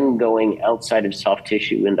then going outside of soft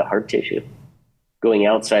tissue into hard tissue, going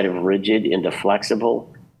outside of rigid into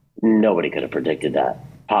flexible. Nobody could have predicted that.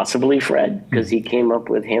 Possibly Fred, because he came up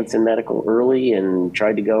with Hansen Medical early and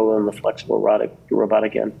tried to go on the flexible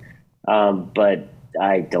robotic end. But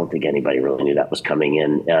I don't think anybody really knew that was coming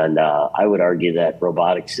in. And I would argue that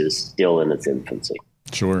robotics is still in its infancy.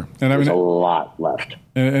 Sure. And there's a lot left.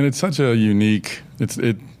 And it's such a unique,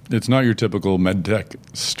 it's not your typical medtech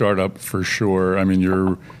startup for sure. I mean,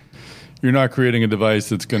 you're not creating a device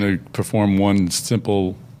that's going to perform one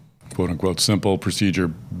simple, quote unquote, simple procedure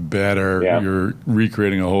better. Yeah. You're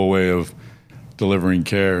recreating a whole way of delivering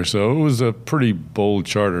care. So it was a pretty bold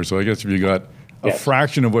charter. So I guess if you got a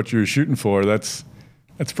fraction of what you were shooting for, that's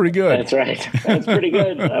pretty good. That's right. That's pretty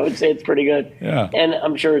good. I would say it's pretty good. Yeah. And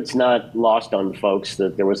I'm sure it's not lost on folks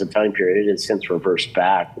that there was a time period, it's since reversed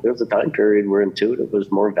back. There was a time period where Intuitive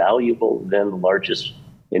was more valuable than the largest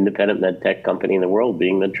independent med tech company in the world,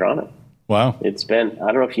 being Medtronic. Wow. It's been,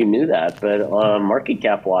 I don't know if you knew that, but market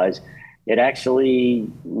cap wise, it actually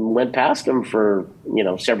went past them for,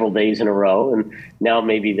 several days in a row. And now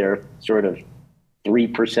maybe they're sort of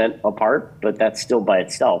 3% apart, but that's still by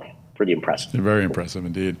itself pretty impressive. Very impressive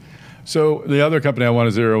indeed. So the other company I want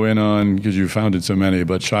to zero in on, because you founded so many,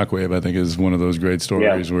 but Shockwave, I think, is one of those great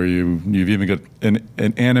stories where you've even got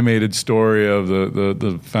an animated story of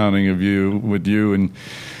the founding of with you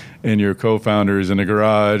and your co-founders in a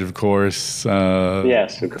garage, of course.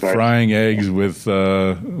 Yes, of course. Frying eggs with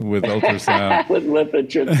ultrasound. With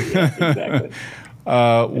lithotripsy, yes, exactly.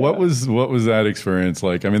 What was that experience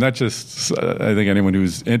like? I mean, that just I think anyone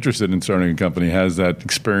who's interested in starting a company has that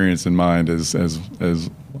experience in mind as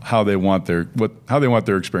how they want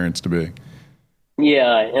their experience to be.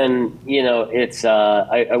 Yeah, and it's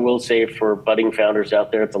I will say for budding founders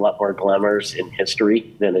out there, it's a lot more glamorous in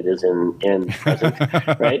history than it is in present,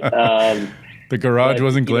 right? The garage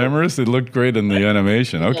wasn't glamorous. It looked great in the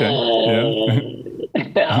animation. Okay,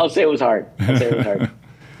 yeah. I'll say it was hard.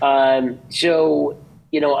 So,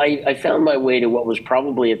 I found my way to what was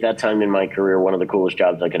probably at that time in my career one of the coolest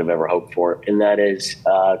jobs I could have ever hoped for. And that is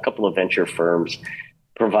a couple of venture firms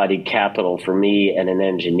provided capital for me and an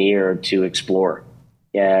engineer to explore.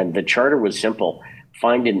 And the charter was simple.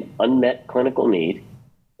 Find an unmet clinical need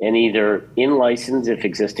and either in-license if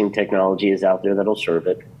existing technology is out there that'll serve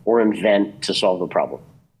it, or invent to solve the problem.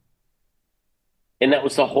 And that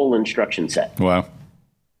was the whole instruction set. Wow.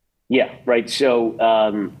 Yeah, right.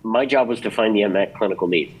 So my job was to find the unmet clinical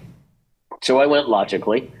need. So I went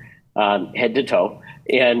logically, head to toe,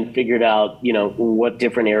 and figured out, what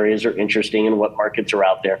different areas are interesting and what markets are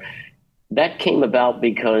out there. That came about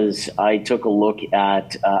because I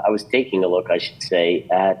was taking a look, I should say,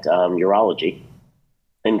 at urology,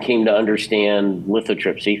 and came to understand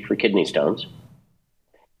lithotripsy for kidney stones.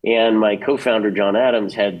 And my co-founder, John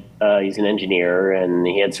Adams, he's an engineer, and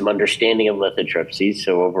he had some understanding of lithotripsy.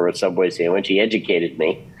 So over a Subway sandwich, he educated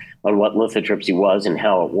me on what lithotripsy was and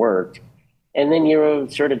how it worked. And then you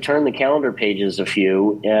sort of turn the calendar pages a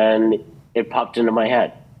few, and it popped into my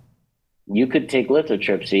head. You could take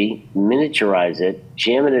lithotripsy, miniaturize it,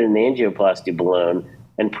 jam it in an angioplasty balloon,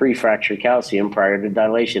 and pre-fracture calcium prior to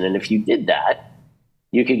dilation. And if you did that,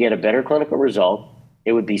 you could get a better clinical result.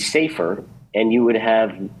 It would be safer, and you would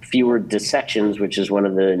have fewer dissections, which is one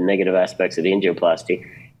of the negative aspects of angioplasty.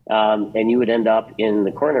 And you would end up in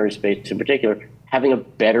the coronary space in particular, having a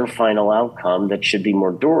better final outcome that should be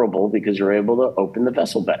more durable because you're able to open the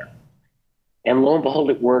vessel better. And lo and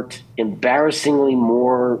behold, it worked embarrassingly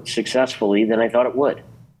more successfully than I thought it would.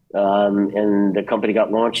 And the company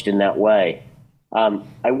got launched in that way.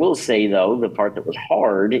 I will say, though, the part that was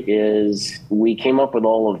hard is we came up with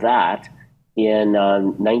all of that in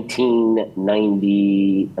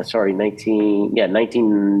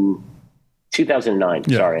 2009.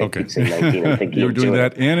 Yeah, sorry, okay. I keep saying 19. I'm thinking you were doing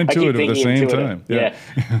that and Intuitive at the same time. Yeah,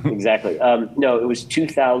 exactly. No, it was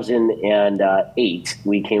 2008.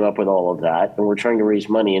 We came up with all of that, and we're trying to raise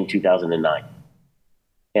money in 2009.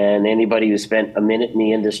 And anybody who spent a minute in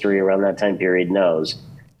the industry around that time period knows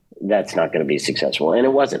that's not going to be successful. And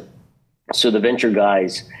it wasn't. So the venture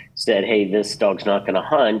guys said, hey, this dog's not going to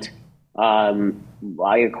hunt.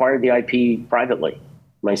 I acquired the IP privately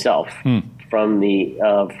myself from the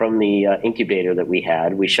incubator that we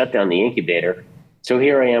had. We shut down the incubator. So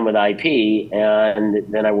here I am with IP, and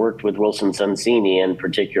then I worked with Wilson Sonsini, in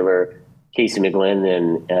particular Casey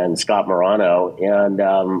McGlynn and Scott Morano,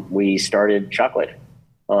 and we started Shockwave.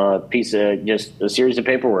 Just a series of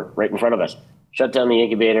paperwork right in front of us. Shut down the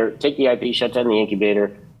incubator, take the IP, shut down the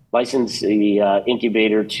incubator, license the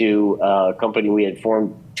incubator to a company we had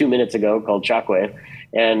formed 2 minutes ago called Shockwave,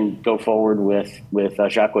 and go forward with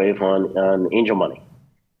Shockwave on Angel money.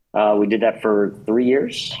 We did that for 3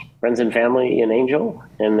 years, friends and family in Angel.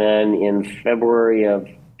 And then in February of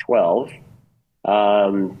 12,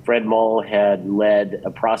 Fred Mull had led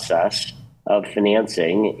a process of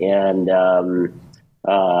financing and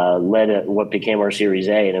led what became our Series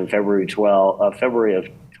A. And in February of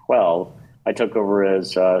 12, I took over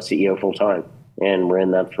as CEO full time. and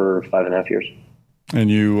ran that for 5.5 years. And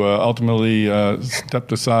you ultimately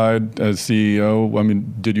stepped aside as CEO. I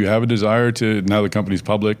mean, did you have a desire to, now the company's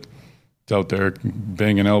public, it's out there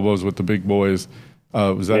banging elbows with the big boys,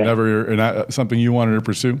 was that never something you wanted to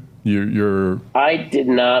pursue? I did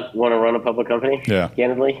not want to run a public company,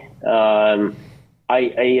 candidly. I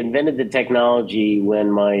invented the technology when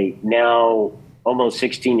my now almost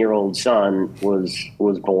 16-year-old son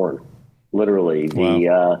was born, literally.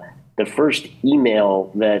 Wow. The first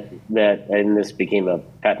email that, and this became a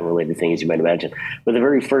patent-related thing, as you might imagine, but the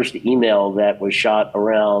very first email that was shot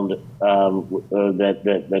around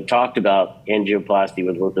that talked about angioplasty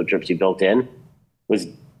with lithotripsy built in was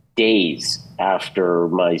days after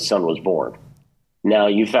my son was born. Now,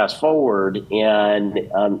 you fast forward, and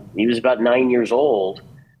he was about 9 years old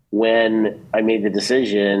when I made the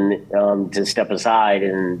decision to step aside,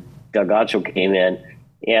 and Doug Gottschall came in.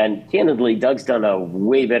 And candidly, Doug's done a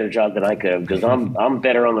way better job than I could have, because I'm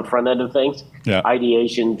better on the front end of things. Yeah.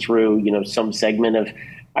 Ideation through, some segment of,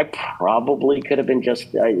 I probably could have been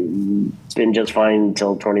just fine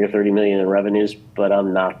until 20 or 30 million in revenues, but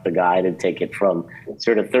I'm not the guy to take it from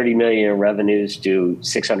sort of 30 million in revenues to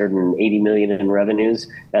 680 million in revenues.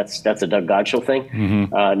 That's a Doug Gottschall thing.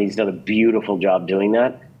 Mm-hmm. And he's done a beautiful job doing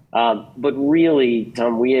that. But really,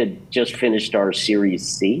 Tom, we had just finished our Series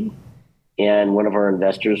C. And one of our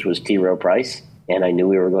investors was T. Rowe Price, and I knew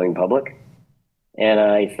we were going public. And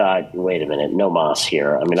I thought, wait a minute, no mas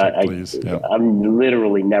here. I mean, I'm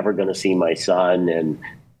literally never going to see my son. And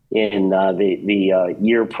in the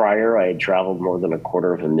year prior, I had traveled more than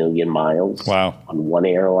 250,000 miles on one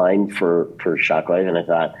airline for Shockwave. And I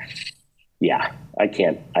thought,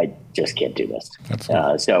 I just can't do this.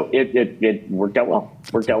 So it worked out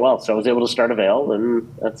well. So I was able to start Avail,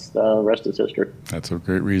 and that's the rest is history. That's a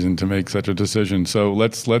great reason to make such a decision. So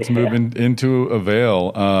let's move into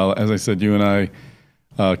Avail. As I said, you and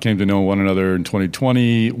I came to know one another in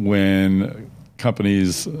 2020 when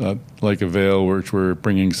companies like Avail, which were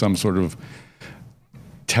bringing some sort of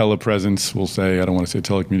telepresence, we'll say, I don't want to say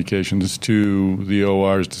telecommunications, to the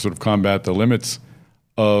ORs to sort of combat the limits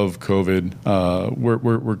of COVID,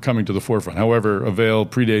 we're coming to the forefront. However, Avail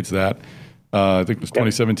predates that. I think it was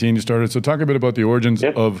 2017 you started. So talk a bit about the origins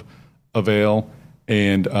of Avail,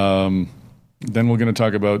 and then we're going to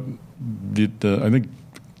talk about I think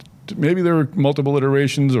maybe there were multiple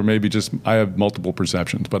iterations, or maybe just I have multiple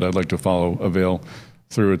perceptions, but I'd like to follow Avail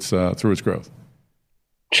through its growth.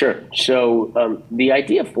 Sure. So the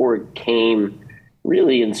idea for it came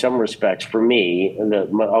really, in some respects, for me,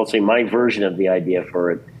 I'll say my version of the idea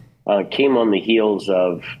for it came on the heels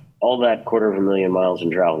of all that 250,000 miles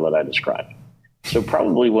in travel that I described. So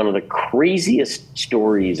probably one of the craziest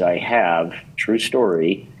stories I have, true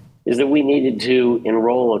story, is that we needed to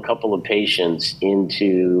enroll a couple of patients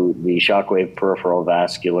into the Shockwave peripheral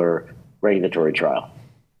vascular regulatory trial.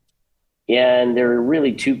 And there are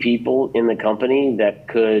really two people in the company that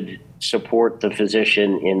could support the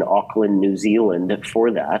physician in Auckland, New Zealand for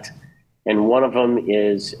that. And one of them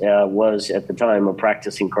was at the time a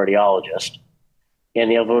practicing cardiologist, and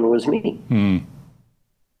the other one was me.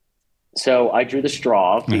 So I drew the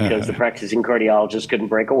straw because the practicing cardiologist couldn't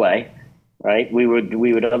break away, right? We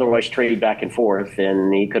would otherwise trade back and forth,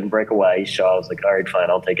 and he couldn't break away. So I was like, all right, fine,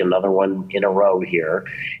 I'll take another one in a row here.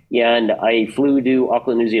 And I flew to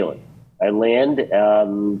Auckland, New Zealand. I land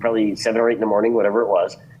probably 7 or 8 in the morning, whatever it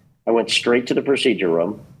was. I went straight to the procedure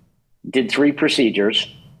room, did 3 procedures,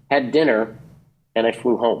 had dinner, and I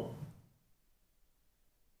flew home.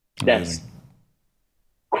 That's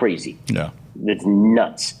crazy. Yeah. That's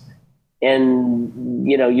nuts. And,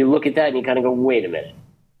 you look at that and you kind of go, wait a minute.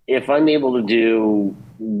 If I'm able to do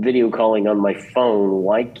video calling on my phone,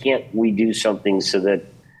 why can't we do something so that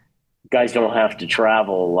guys don't have to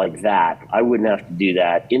travel like that? I wouldn't have to do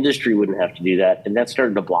that. Industry wouldn't have to do that. And that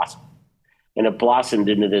started to blossom. And it blossomed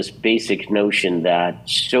into this basic notion that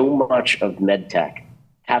so much of medtech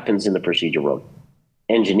happens in the procedure room.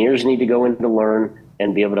 Engineers need to go in to learn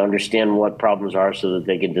and be able to understand what problems are so that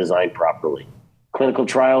they can design properly. Clinical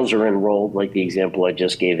trials are enrolled, like the example I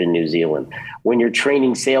just gave in New Zealand. When you're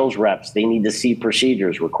training sales reps, they need to see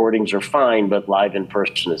procedures. Recordings are fine, but live in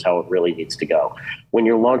person is how it really needs to go. When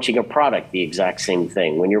you're launching a product, the exact same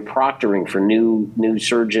thing. When you're proctoring for new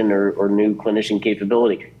surgeon or new clinician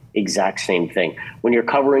capability, exact same thing. When you're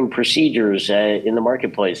covering procedures in the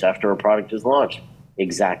marketplace after a product is launched,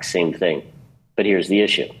 exact same thing. But here's the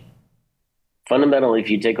issue. Fundamentally, if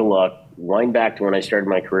you take a look, wind back to when I started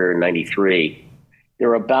my career in 93, there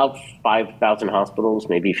were about 5,000 hospitals,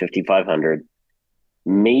 maybe 5,500,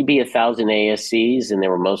 maybe 1,000 ASCs, and they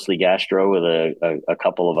were mostly gastro with a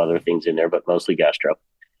couple of other things in there, but mostly gastro.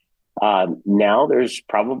 Now there's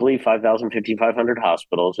probably 5,000, 5,500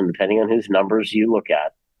 hospitals, and depending on whose numbers you look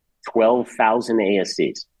at, 12,000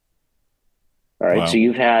 ASCs. All right. Wow. So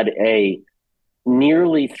you've had a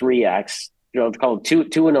nearly 3x, let's call it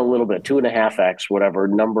two and a little bit, 2.5x, whatever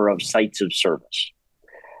number of sites of service.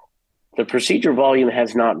 The procedure volume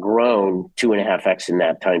has not grown 2.5x in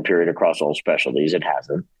that time period across all specialties. It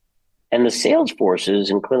hasn't. And the sales forces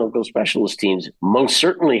and clinical specialist teams most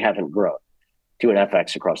certainly haven't grown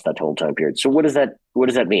 2.5x across that whole time period. So what does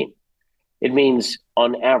that mean? It means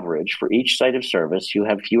on average for each site of service, you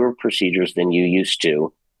have fewer procedures than you used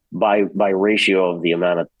to by ratio of the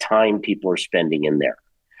amount of time people are spending in there.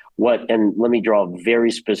 And let me draw a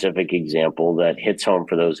very specific example that hits home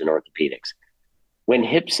for those in orthopedics. When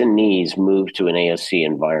hips and knees moved to an ASC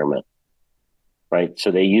environment, right?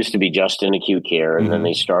 So they used to be just in acute care, and then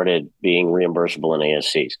they started being reimbursable in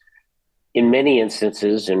ASCs. In many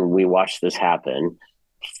instances, and we watched this happen,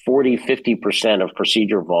 40, 50% of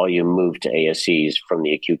procedure volume moved to ASCs from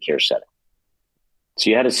the acute care setting. So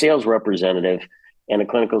you had a sales representative and a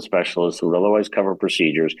clinical specialist who would otherwise cover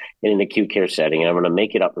procedures in an acute care setting. And I'm going to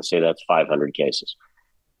make it up and say that's 500 cases.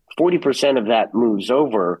 40% of that moves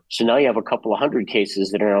over. So now you have a couple of hundred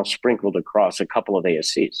cases that are now sprinkled across a couple of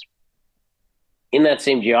ASCs in that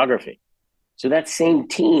same geography. So that same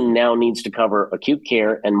team now needs to cover acute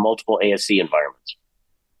care and multiple ASC environments.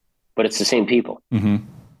 But it's the same people. Mm-hmm.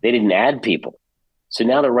 They didn't add people. So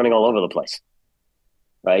now they're running all over the place.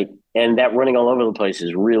 Right. And that running all over the place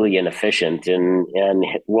is really inefficient. And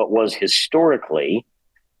what was historically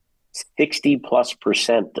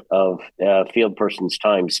 60+% of field person's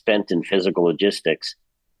time spent in physical logistics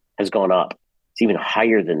has gone up. It's even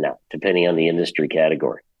higher than that, depending on the industry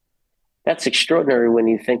category. That's extraordinary when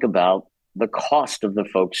you think about the cost of the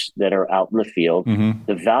folks that are out in the field,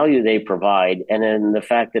 the value they provide, and then the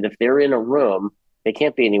fact that if they're in a room, they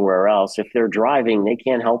can't be anywhere else. If they're driving, they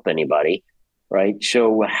can't help anybody, right?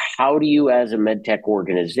 So how do you, as a MedTech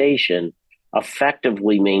organization,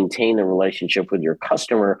 effectively maintain a relationship with your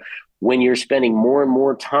customer when you're spending more and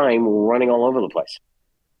more time running all over the place?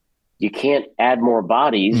 You can't add more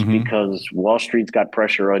bodies because Wall Street's got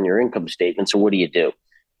pressure on your income statement. So what do?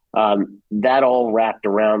 That all wrapped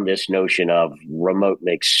around this notion of remote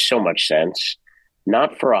makes so much sense,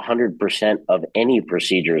 not for 100% of any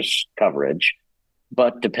procedures coverage,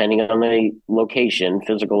 but depending on the location,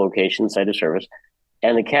 physical location, site of service,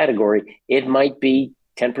 and the category, it might be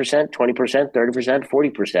 10%, 20%, 30%,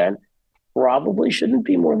 40%. Probably shouldn't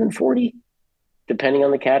be more than 40, depending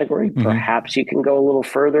on the category. Perhaps you can go a little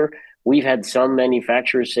further. We've had some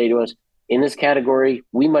manufacturers say to us, in this category,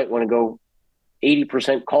 we might want to go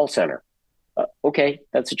 80% call center. Okay,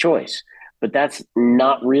 that's a choice. But that's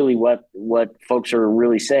not really what folks are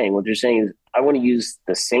really saying. What they're saying is, I want to use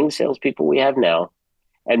the same salespeople we have now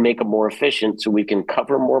and make them more efficient so we can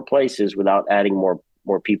cover more places without adding more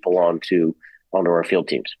people onto our field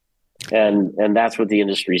teams. And that's what the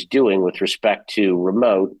industry is doing with respect to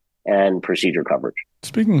remote and procedure coverage.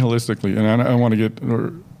 Speaking holistically, and I want to get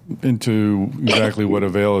into exactly what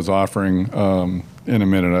Avail is offering in a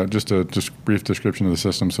minute, just a brief description of the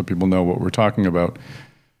system so people know what we're talking about.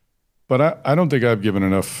 But I don't think I've given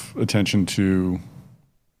enough attention to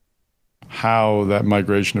how that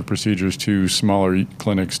migration of procedures to smaller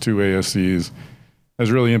clinics, to ASCs,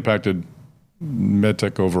 has really impacted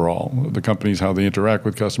MedTech overall. The companies, how they interact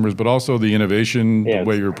with customers, but also the innovation, the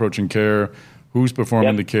way you're approaching care, who's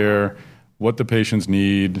performing the care, what the patients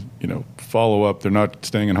need, follow up. They're not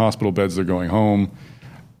staying in hospital beds, they're going home.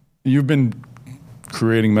 You've been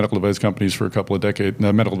creating medical device companies for a couple of decades,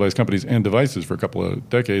 medical device companies and devices for a couple of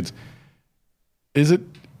decades. Is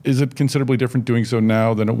it considerably different doing so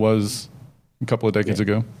now than it was a couple of decades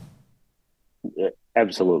ago?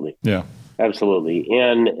 Absolutely. Yeah. Absolutely.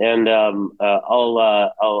 And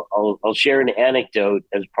I'll share an anecdote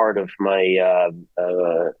as part of my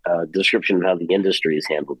description of how the industry has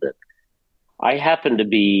handled it. I happen to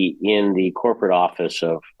be in the corporate office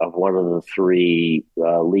of one of the three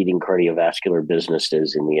leading cardiovascular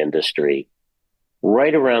businesses in the industry.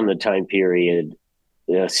 Right around the time period,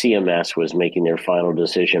 CMS was making their final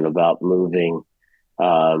decision about moving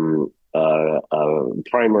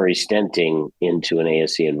primary stenting into an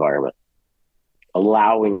ASC environment,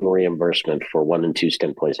 allowing reimbursement for 1 and 2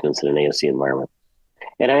 stent placements in an ASC environment.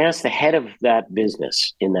 And I asked the head of that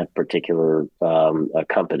business in that particular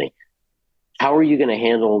company, how are you going to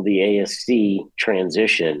handle the ASC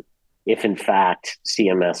transition if, in fact,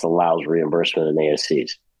 CMS allows reimbursement in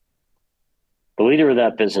ASCs? The leader of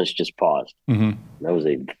that business just paused. That was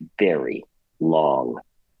a very long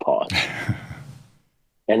pause.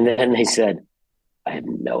 And then they said, I have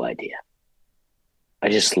no idea. I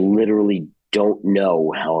just literally don't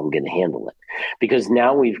know how I'm going to handle it, because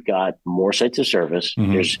now we've got more sites of service.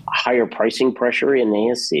 Mm-hmm. There's higher pricing pressure in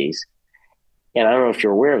ASCs. And I don't know if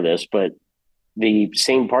you're aware of this, but the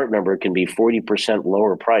same part number can be 40%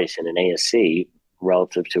 lower price in an ASC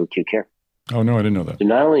relative to acute care. Oh, no, I didn't know that. So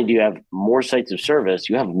not only do you have more sites of service,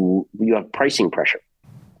 you have pricing pressure.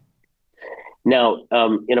 Now,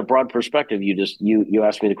 in a broad perspective, you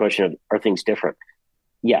asked me the question of, are things different?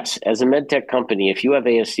 Yes. As a medtech company, if you have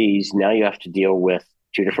ASCs, now you have to deal with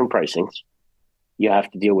two different pricings. You have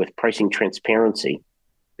to deal with pricing transparency,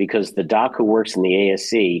 because the doc who works in the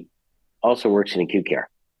ASC also works in acute care.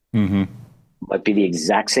 Mm-hmm. Might be the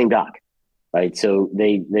exact same doc, right? So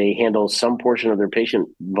they handle some portion of their patient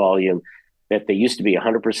volume that they used to be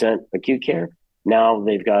 100% acute care. Now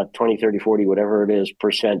they've got 20, 30, 40, whatever it is,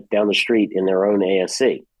 percent down the street in their own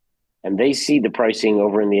ASC. And they see the pricing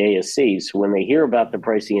over in the ASC. So when they hear about the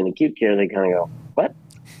pricing in acute care, they kind of go, what?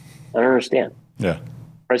 I don't understand. Yeah.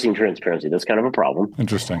 Pricing transparency, that's kind of a problem.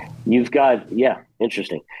 Interesting.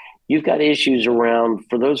 Interesting. You've got issues around,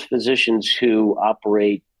 for those physicians who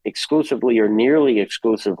operate exclusively or nearly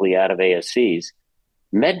exclusively out of ASCs,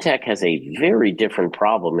 MedTech has a very different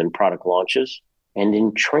problem in product launches and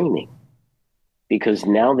in training, because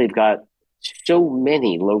now they've got so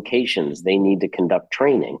many locations they need to conduct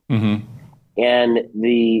training. Mm-hmm. And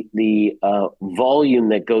the volume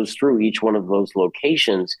that goes through each one of those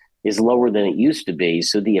locations is lower than it used to be.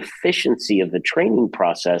 So the efficiency of the training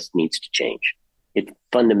process needs to change. It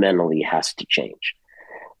fundamentally has to change.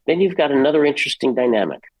 Then you've got another interesting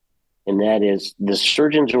dynamic, and that is the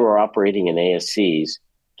surgeons who are operating in ASCs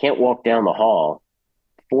can't walk down the hall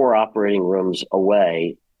 4 operating rooms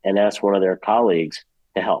away and ask one of their colleagues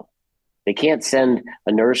to help. They can't send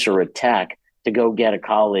a nurse or a tech to go get a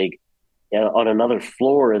colleague on another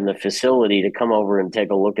floor in the facility to come over and take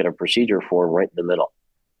a look at a procedure form right in the middle,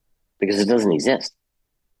 because it doesn't exist.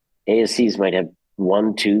 ASCs might have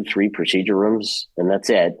 1, 2, 3 procedure rooms, and that's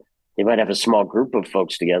it. They might have a small group of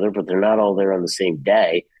folks together, but they're not all there on the same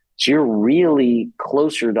day. So you're really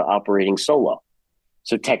closer to operating solo.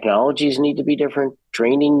 So technologies need to be different,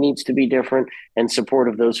 training needs to be different, and support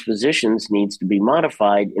of those physicians needs to be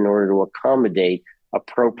modified in order to accommodate,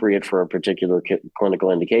 appropriate for a particular clinical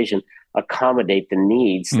indication, accommodate the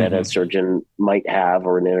needs that a surgeon might have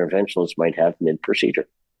or an interventionalist might have mid-procedure.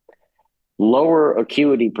 Lower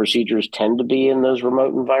acuity procedures tend to be in those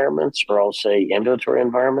remote environments, or I'll say ambulatory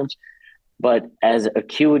environments. But as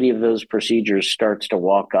acuity of those procedures starts to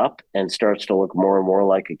walk up and starts to look more and more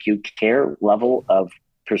like acute care level of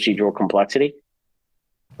procedural complexity,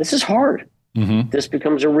 this is hard. Mm-hmm. This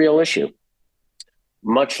becomes a real issue.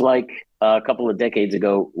 Much like a couple of decades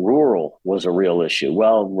ago, rural was a real issue.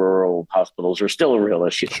 Well, rural hospitals are still a real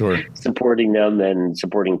issue. Sure. Supporting them and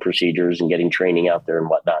supporting procedures and getting training out there and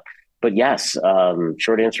whatnot. But yes,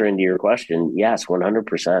 short answer into your question, yes,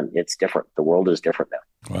 100%. It's different. The world is different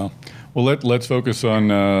now. Well, let's focus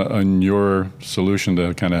on your solution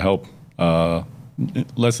to kind of help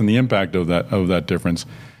lessen the impact of that difference.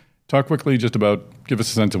 Talk quickly just about, give us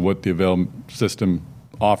a sense of what the Avail system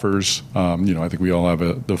offers. I think we all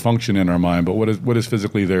have the function in our mind, but what is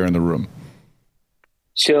physically there in the room?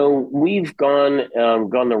 So we've gone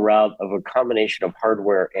the route of a combination of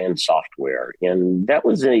hardware and software, and that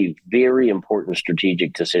was a very important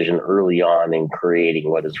strategic decision early on in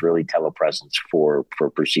creating what is really telepresence for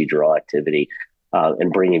procedural activity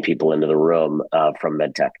and bringing people into the room from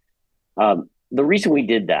MedTech. The reason we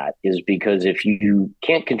did that is because if you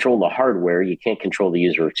can't control the hardware, you can't control the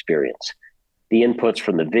user experience. The inputs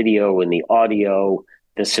from the video and the audio,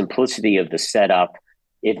 the simplicity of the setup,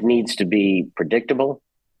 it needs to be predictable.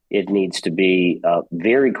 It needs to be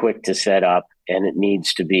very quick to set up, and it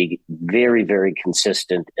needs to be very, very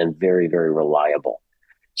consistent and very, very reliable.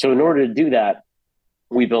 So in order to do that,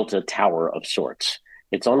 we built a tower of sorts.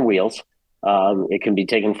 It's on wheels. It can be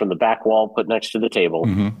taken from the back wall, put next to the table.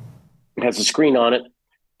 Mm-hmm. It has a screen on it,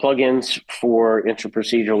 plugins for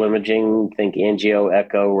intraprocedural imaging, think angio,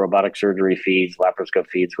 echo, robotic surgery feeds, laparoscope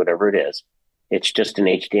feeds, whatever it is. It's just an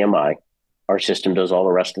HDMI. Our system does all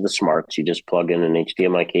the rest of the smarts. You just plug in an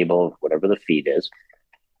HDMI cable, whatever the feed is.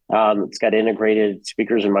 It's got integrated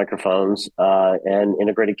speakers and microphones and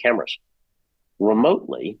integrated cameras.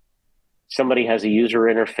 Remotely, somebody has a user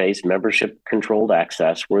interface, membership-controlled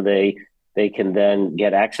access, where they can then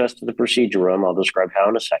get access to the procedure room. I'll describe how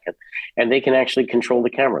in a second. And they can actually control the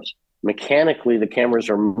cameras. Mechanically, the cameras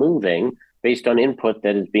are moving based on input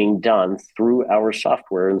that is being done through our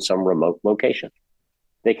software in some remote location.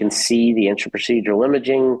 They can see the intraprocedural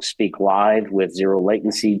imaging, speak live with zero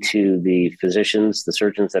latency to the physicians, the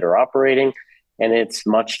surgeons that are operating, And it's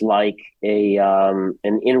much like an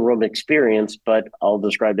in-room experience, but I'll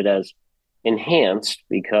describe it as enhanced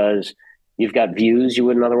because you've got views you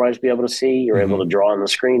wouldn't otherwise be able to see. You're able to draw on the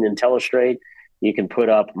screen and telestrate. You can put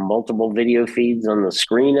up multiple video feeds on the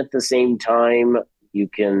screen at the same time. You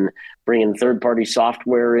can bring in third-party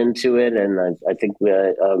software into it, and I think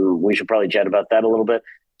we should probably chat about that a little bit,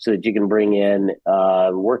 so that you can bring in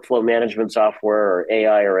workflow management software or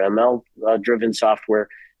AI or ML-driven software.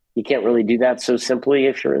 You can't really do that so simply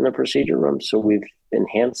if you're in the procedure room, so we've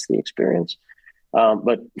enhanced the experience.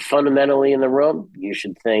 But fundamentally in the room, you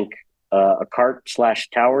should think a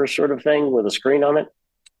cart/tower sort of thing with a screen on it,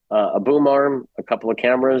 a boom arm, a couple of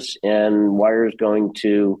cameras, and wires going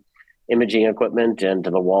to imaging equipment and to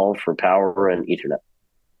the wall for power and Ethernet.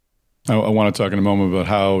 I want to talk in a moment about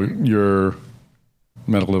how your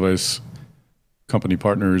medical device company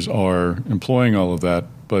partners are employing all of that,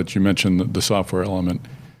 but you mentioned the software element.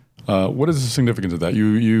 What is the significance of that?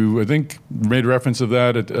 You I think, made reference of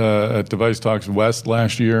that at Device Talks West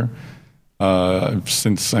last year,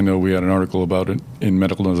 since I know we had an article about it in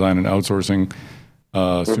Medical Design and Outsourcing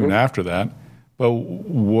soon after that. But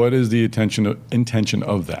what is the intention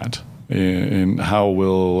of that, and how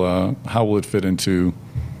will it fit into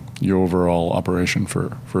your overall operation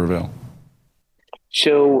for Avail?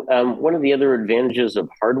 So one of the other advantages of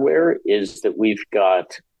hardware is that we've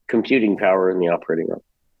got computing power in the operating room.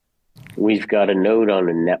 We've got a node on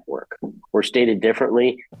a network. Or stated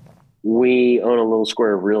differently, we own a little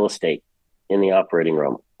square of real estate in the operating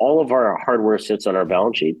room. All of our hardware sits on our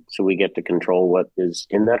balance sheet, so we get to control what is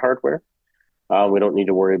in that hardware. We don't need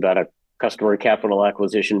to worry about a customer capital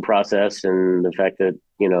acquisition process and the fact that,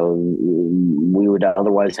 we would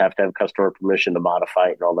otherwise have to have customer permission to modify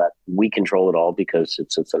it and all that. We control it all because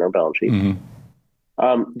it sits on our balance sheet.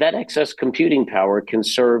 That excess computing power can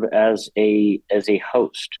serve as a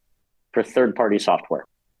host for third-party software,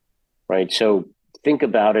 right? So think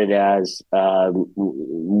about it as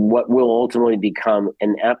what will ultimately become a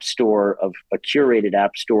curated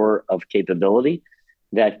app store of capability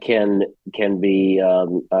that can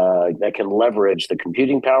leverage the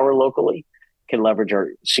computing power locally, can leverage our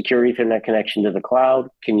secure Ethernet connection to the cloud,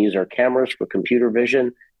 can use our cameras for computer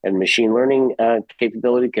vision and machine learning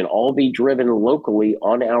capability, can all be driven locally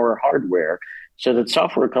on our hardware, so that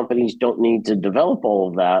software companies don't need to develop all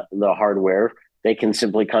of the hardware. They can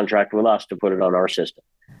simply contract with us to put it on our system.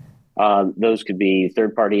 Those could be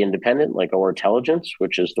third-party independent, like OR Intelligence,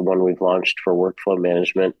 which is the one we've launched for workflow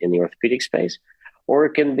management in the orthopedic space. Or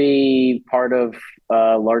it can be part of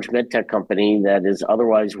a large medtech company that is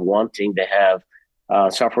otherwise wanting to have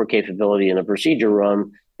software capability in a procedure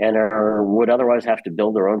room and would otherwise have to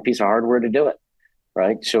build their own piece of hardware to do it,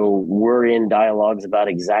 right? So we're in dialogues about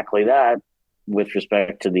exactly that with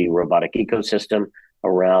respect to the robotic ecosystem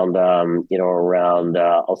around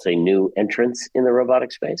I'll say new entrants in the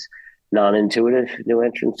robotic space, non-intuitive new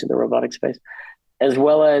entrants in the robotic space, as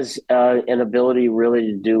well as an ability really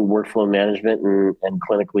to do workflow management and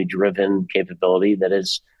clinically driven capability that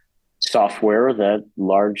is software that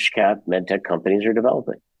large cap medtech companies are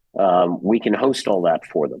developing. We can host all that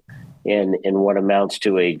for them in what amounts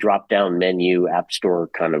to a drop-down menu app store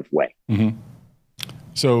kind of way.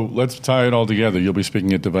 So let's tie it all together. You'll be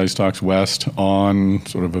speaking at Device Talks West on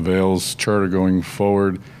sort of Avail's charter going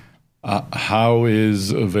forward. How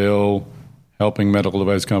is Avail helping medical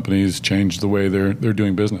device companies change the way they're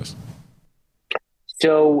doing business?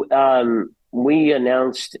 So we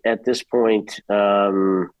announced at this point,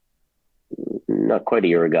 not quite a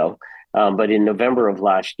year ago, but in November of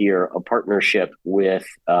last year, a partnership with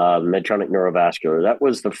Medtronic Neurovascular. That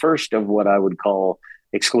was the first of what I would call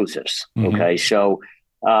exclusives. Okay, so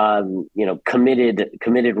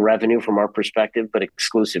committed revenue from our perspective, but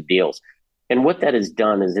exclusive deals. And what that has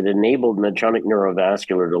done is it enabled Medtronic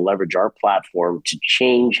Neurovascular to leverage our platform to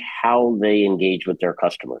change how they engage with their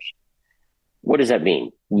customers. What does that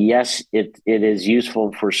mean? Yes, it is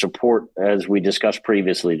useful for support, as we discussed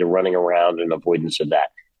previously, to running around and avoidance of that.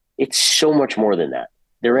 It's so much more than that.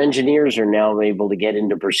 Their engineers are now able to get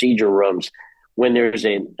into procedure rooms when there's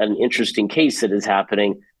an interesting case that is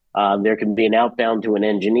happening. There can be an outbound to an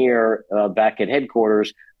engineer back at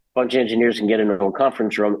headquarters. A bunch of engineers can get into a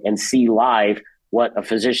conference room and see live what a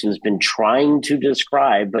physician's been trying to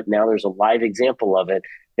describe, but now there's a live example of it.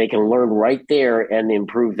 They can learn right there and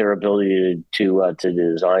improve their ability to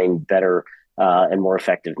design better and more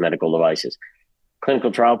effective medical devices.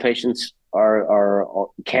 Clinical trial patients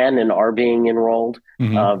can and are being enrolled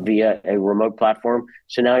via a remote platform.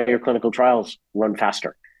 So now your clinical trials run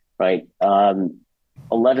faster, right?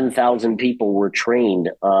 11,000 people were trained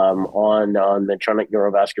on Medtronic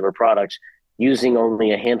Neurovascular products using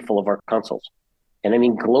only a handful of our consoles. And I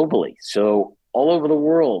mean globally. So all over the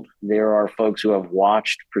world, there are folks who have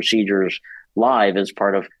watched procedures live as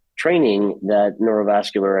part of training that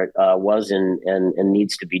neurovascular was and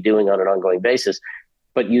needs to be doing on an ongoing basis,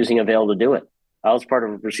 but using Avail to do it. I was part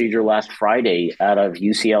of a procedure last Friday out of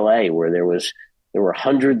UCLA where there were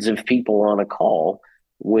hundreds of people on a call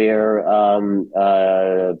where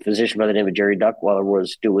a physician by the name of Jerry Duckwaller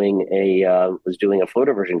was doing a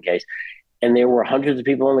photoversion case, and there were hundreds of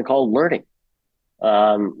people on the call learning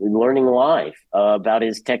live about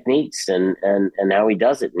his techniques and how he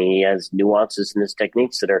does it, and he has nuances in his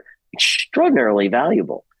techniques that are extraordinarily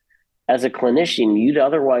valuable. As a clinician, you'd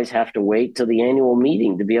otherwise have to wait till the annual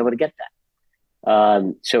meeting to be able to get that.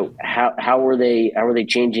 So how are they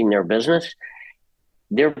changing their business?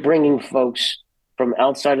 They're bringing folks from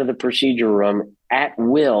outside of the procedure room at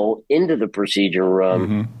will into the procedure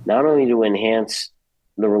room, not only to enhance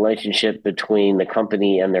the relationship between the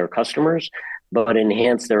company and their customers, but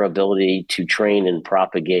enhance their ability to train and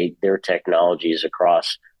propagate their technologies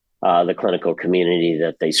across the clinical community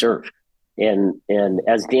that they serve. And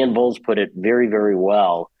as Dan Bowles put it very, very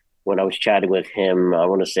well, when I was chatting with him, I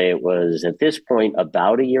want to say it was at this point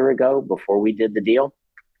about a year ago before we did the deal.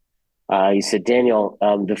 He said, Daniel,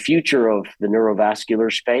 the future of the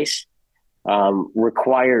neurovascular space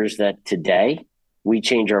requires that today we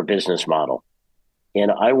change our business model.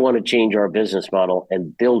 And I want to change our business model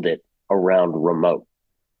and build it around remote.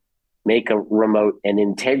 Make a remote an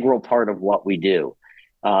integral part of what we do.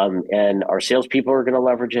 And our salespeople are going to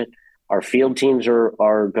leverage it. Our field teams are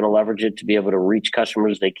going to leverage it to be able to reach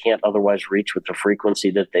customers they can't otherwise reach with the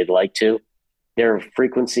frequency that they'd like to. Their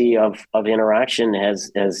frequency of interaction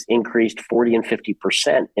has increased 40 and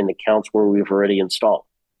 50% in accounts where we've already installed.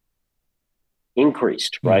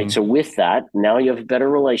 Increased, right? So with that, now you have a better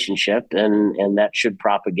relationship, and that should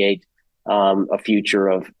propagate a future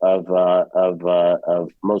of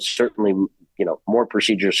most certainly, more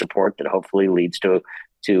procedure support that hopefully leads to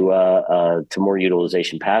more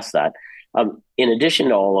utilization past that. In addition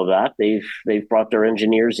to all of that, they've brought their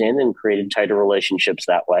engineers in and created tighter relationships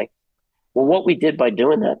that way. Well, what we did by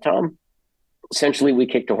doing that, Tom, essentially we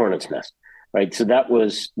kicked a hornet's nest, right? So that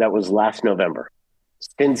was last November.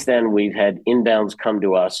 Since then, we've had inbounds come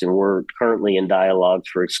to us, and we're currently in dialogues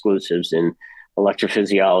for exclusives in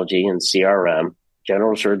electrophysiology and CRM,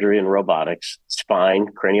 general surgery and robotics, spine,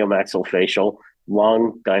 craniomaxillofacial,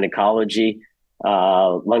 lung, gynecology,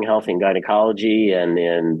 lung health and gynecology, and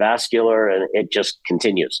in vascular, and it just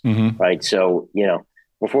continues, right? So,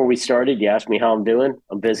 before we started, you asked me how I'm doing.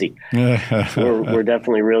 I'm busy. We're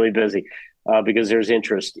definitely really busy because there's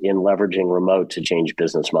interest in leveraging remote to change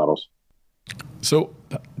business models. So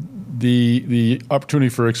the opportunity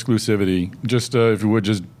for exclusivity, just if you would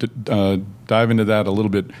just dive into that a little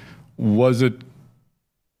bit. What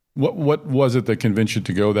was it that convinced you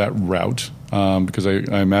to go that route? Because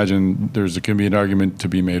I imagine there can be an argument to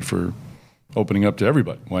be made for opening up to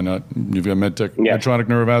everybody. Why not? You've got Medtech, Medtronic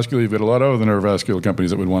Neurovascular. You've got a lot of other neurovascular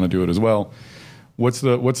companies that would want to do it as well. What's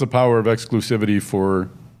the power of exclusivity for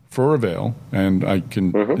Avail? And I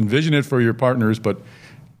can envision it for your partners, but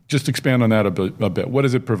just expand on that a bit. What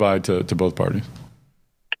does it provide to both parties?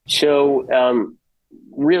 So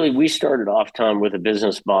really, we started off, Tom, with a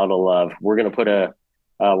business model of we're going to put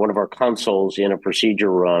one of our consoles in a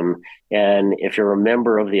procedure room. And if you're a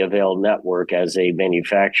member of the Avail network as a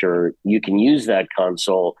manufacturer, you can use that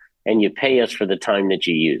console and you pay us for the time that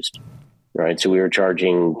you used. Right. So we were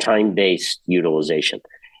charging time-based utilization.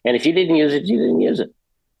 And if you didn't use it, you didn't use it.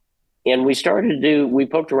 And we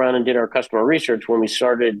poked around and did our customer research when we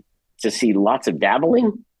started to see lots of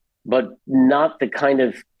dabbling, but not the kind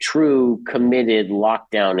of true committed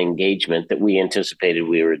lockdown engagement that we anticipated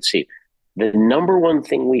we would see. The number one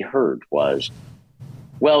thing we heard was,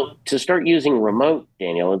 well, to start using remote,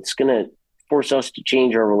 Daniel, it's going to force us to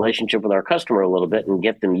change our relationship with our customer a little bit and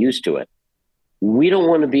get them used to it. We don't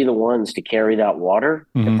want to be the ones to carry that water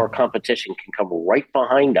if our competition can come right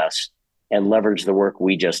behind us and leverage the work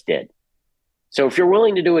we just did. So if you're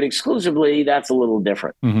willing to do it exclusively, that's a little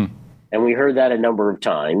different. And we heard that a number of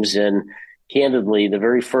times. And candidly, the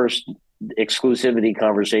very first exclusivity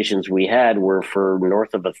conversations we had were for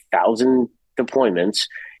north of 1,000 deployments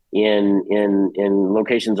in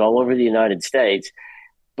locations all over the United States,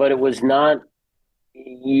 but it was not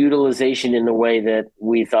utilization in the way that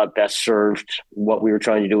we thought best served what we were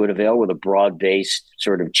trying to do at Avail with a broad-based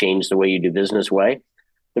sort of change the way you do business way.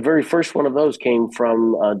 The very first one of those came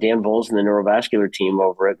from Dan Bowles and the neurovascular team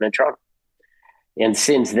over at Medtronic. And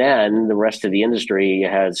since then, the rest of the industry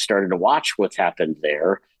has started to watch what's happened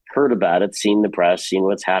there, heard about it, seen the press, seen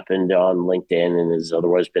what's happened on LinkedIn and has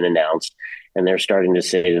otherwise been announced. And they're starting to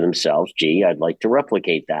say to themselves, gee, I'd like to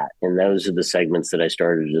replicate that. And those are the segments that I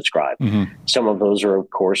started to describe. Mm-hmm. Some of those are, of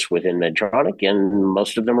course, within Medtronic, and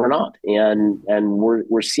most of them are not. And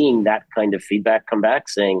we're seeing that kind of feedback come back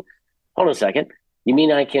saying, hold on a second, you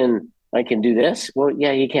mean I can do this? Well,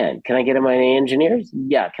 yeah, you can. Can I get my engineers?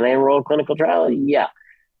 Yeah. Can I enroll a clinical trial? Yeah.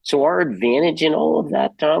 So our advantage in all of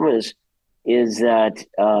that, Tom, is that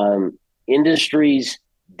industry's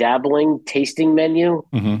dabbling tasting menu,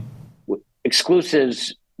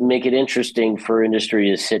 exclusives make it interesting for industry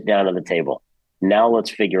to sit down at the table. Now let's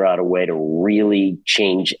figure out a way to really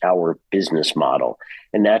change our business model.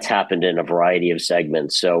 And that's happened in a variety of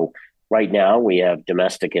segments. So right now we have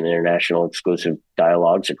domestic and international exclusive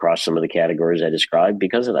dialogues across some of the categories I described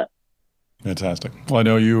because of that. Fantastic. Well, I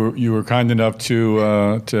know you were kind enough to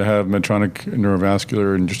have Medtronic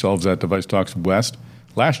Neurovascular and yourselves at Device Talks West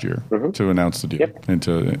last year to announce the deal and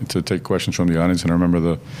to take questions from the audience. And I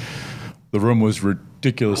remember the room was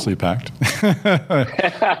ridiculously packed.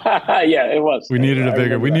 Yeah, it was. We needed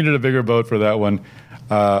a bigger boat for that one.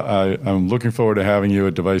 I'm looking forward to having you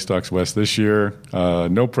at Device Talks West this year.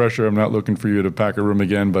 No pressure. I'm not looking for you to pack a room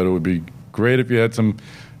again, but it would be great if you had some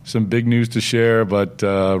big news to share. But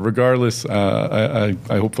regardless, I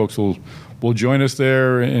hope folks will join us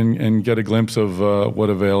there and get a glimpse of what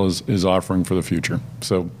Avail is offering for the future.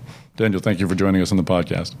 So, Daniel, thank you for joining us on the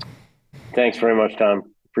podcast. Thanks very much, Tom.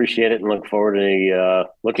 Appreciate it, and looking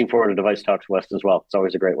forward to Device Talks West as well. It's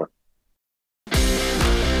always a great one.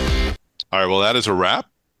 All right, well, that is a wrap.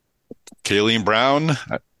 Kayleen Brown,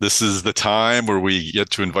 this is the time where we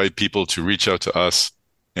get to invite people to reach out to us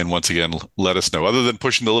and once again, let us know. Other than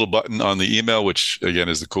pushing the little button on the email, which again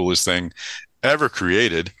is the coolest thing ever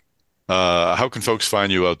created, how can folks find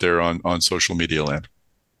you out there on social media land?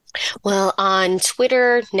 Well, on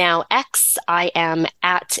Twitter, now X, I am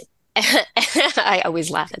at I always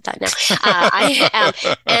laugh at that now. I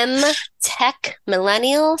am MedTech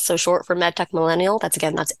Millennial, so short for MedTech Millennial. That's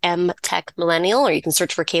MedTech Millennial, or you can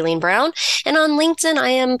search for Kayleen Brown. And on LinkedIn,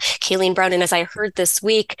 I am Kayleen Brown. And as I heard this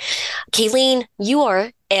week, Kayleen, you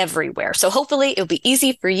are everywhere. So hopefully it'll be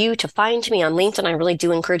easy for you to find me on LinkedIn. I really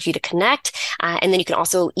do encourage you to connect. And then you can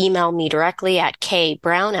also email me directly at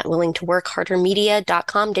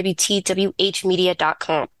kbrown@willingtoworkhardermedia.com,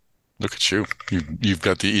 WTWHmedia.com. Look at you. You've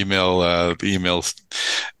got the email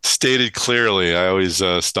stated clearly. I always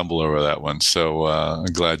stumble over that one. So I'm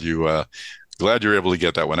glad you're able to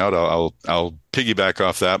get that one out. I'll piggyback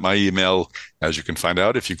off that. My email, as you can find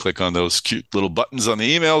out if you click on those cute little buttons on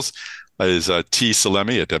the emails, is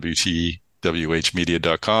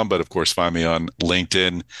tsalemi@wtwhmedia.com. But of course, find me on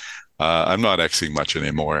LinkedIn. I'm not Xing much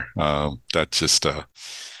anymore. That's just a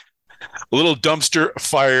little dumpster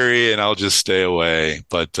fiery, and I'll just stay away.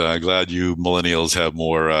 But glad you millennials have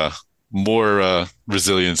more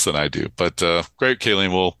resilience than I do. But great,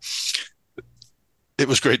 Kayleen. Well, it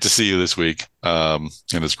was great to see you this week, and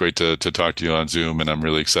it's great to talk to you on Zoom. And I'm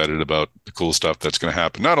really excited about the cool stuff that's going to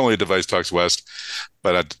happen, not only at Device Talks West,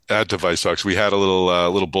 but at Device Talks. We had a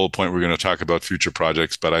little bullet point. We're going to talk about future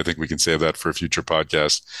projects, but I think we can save that for a future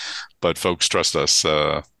podcast. But folks, trust us.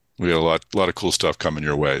 We got a lot of cool stuff coming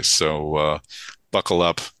your way. So buckle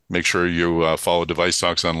up. Make sure you follow Device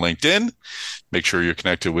Talks on LinkedIn. Make sure you're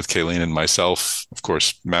connected with Kayleen and myself, of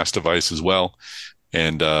course, Mass Device as well.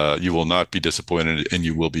 And you will not be disappointed, and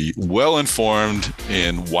you will be well informed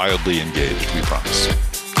and wildly engaged, we promise.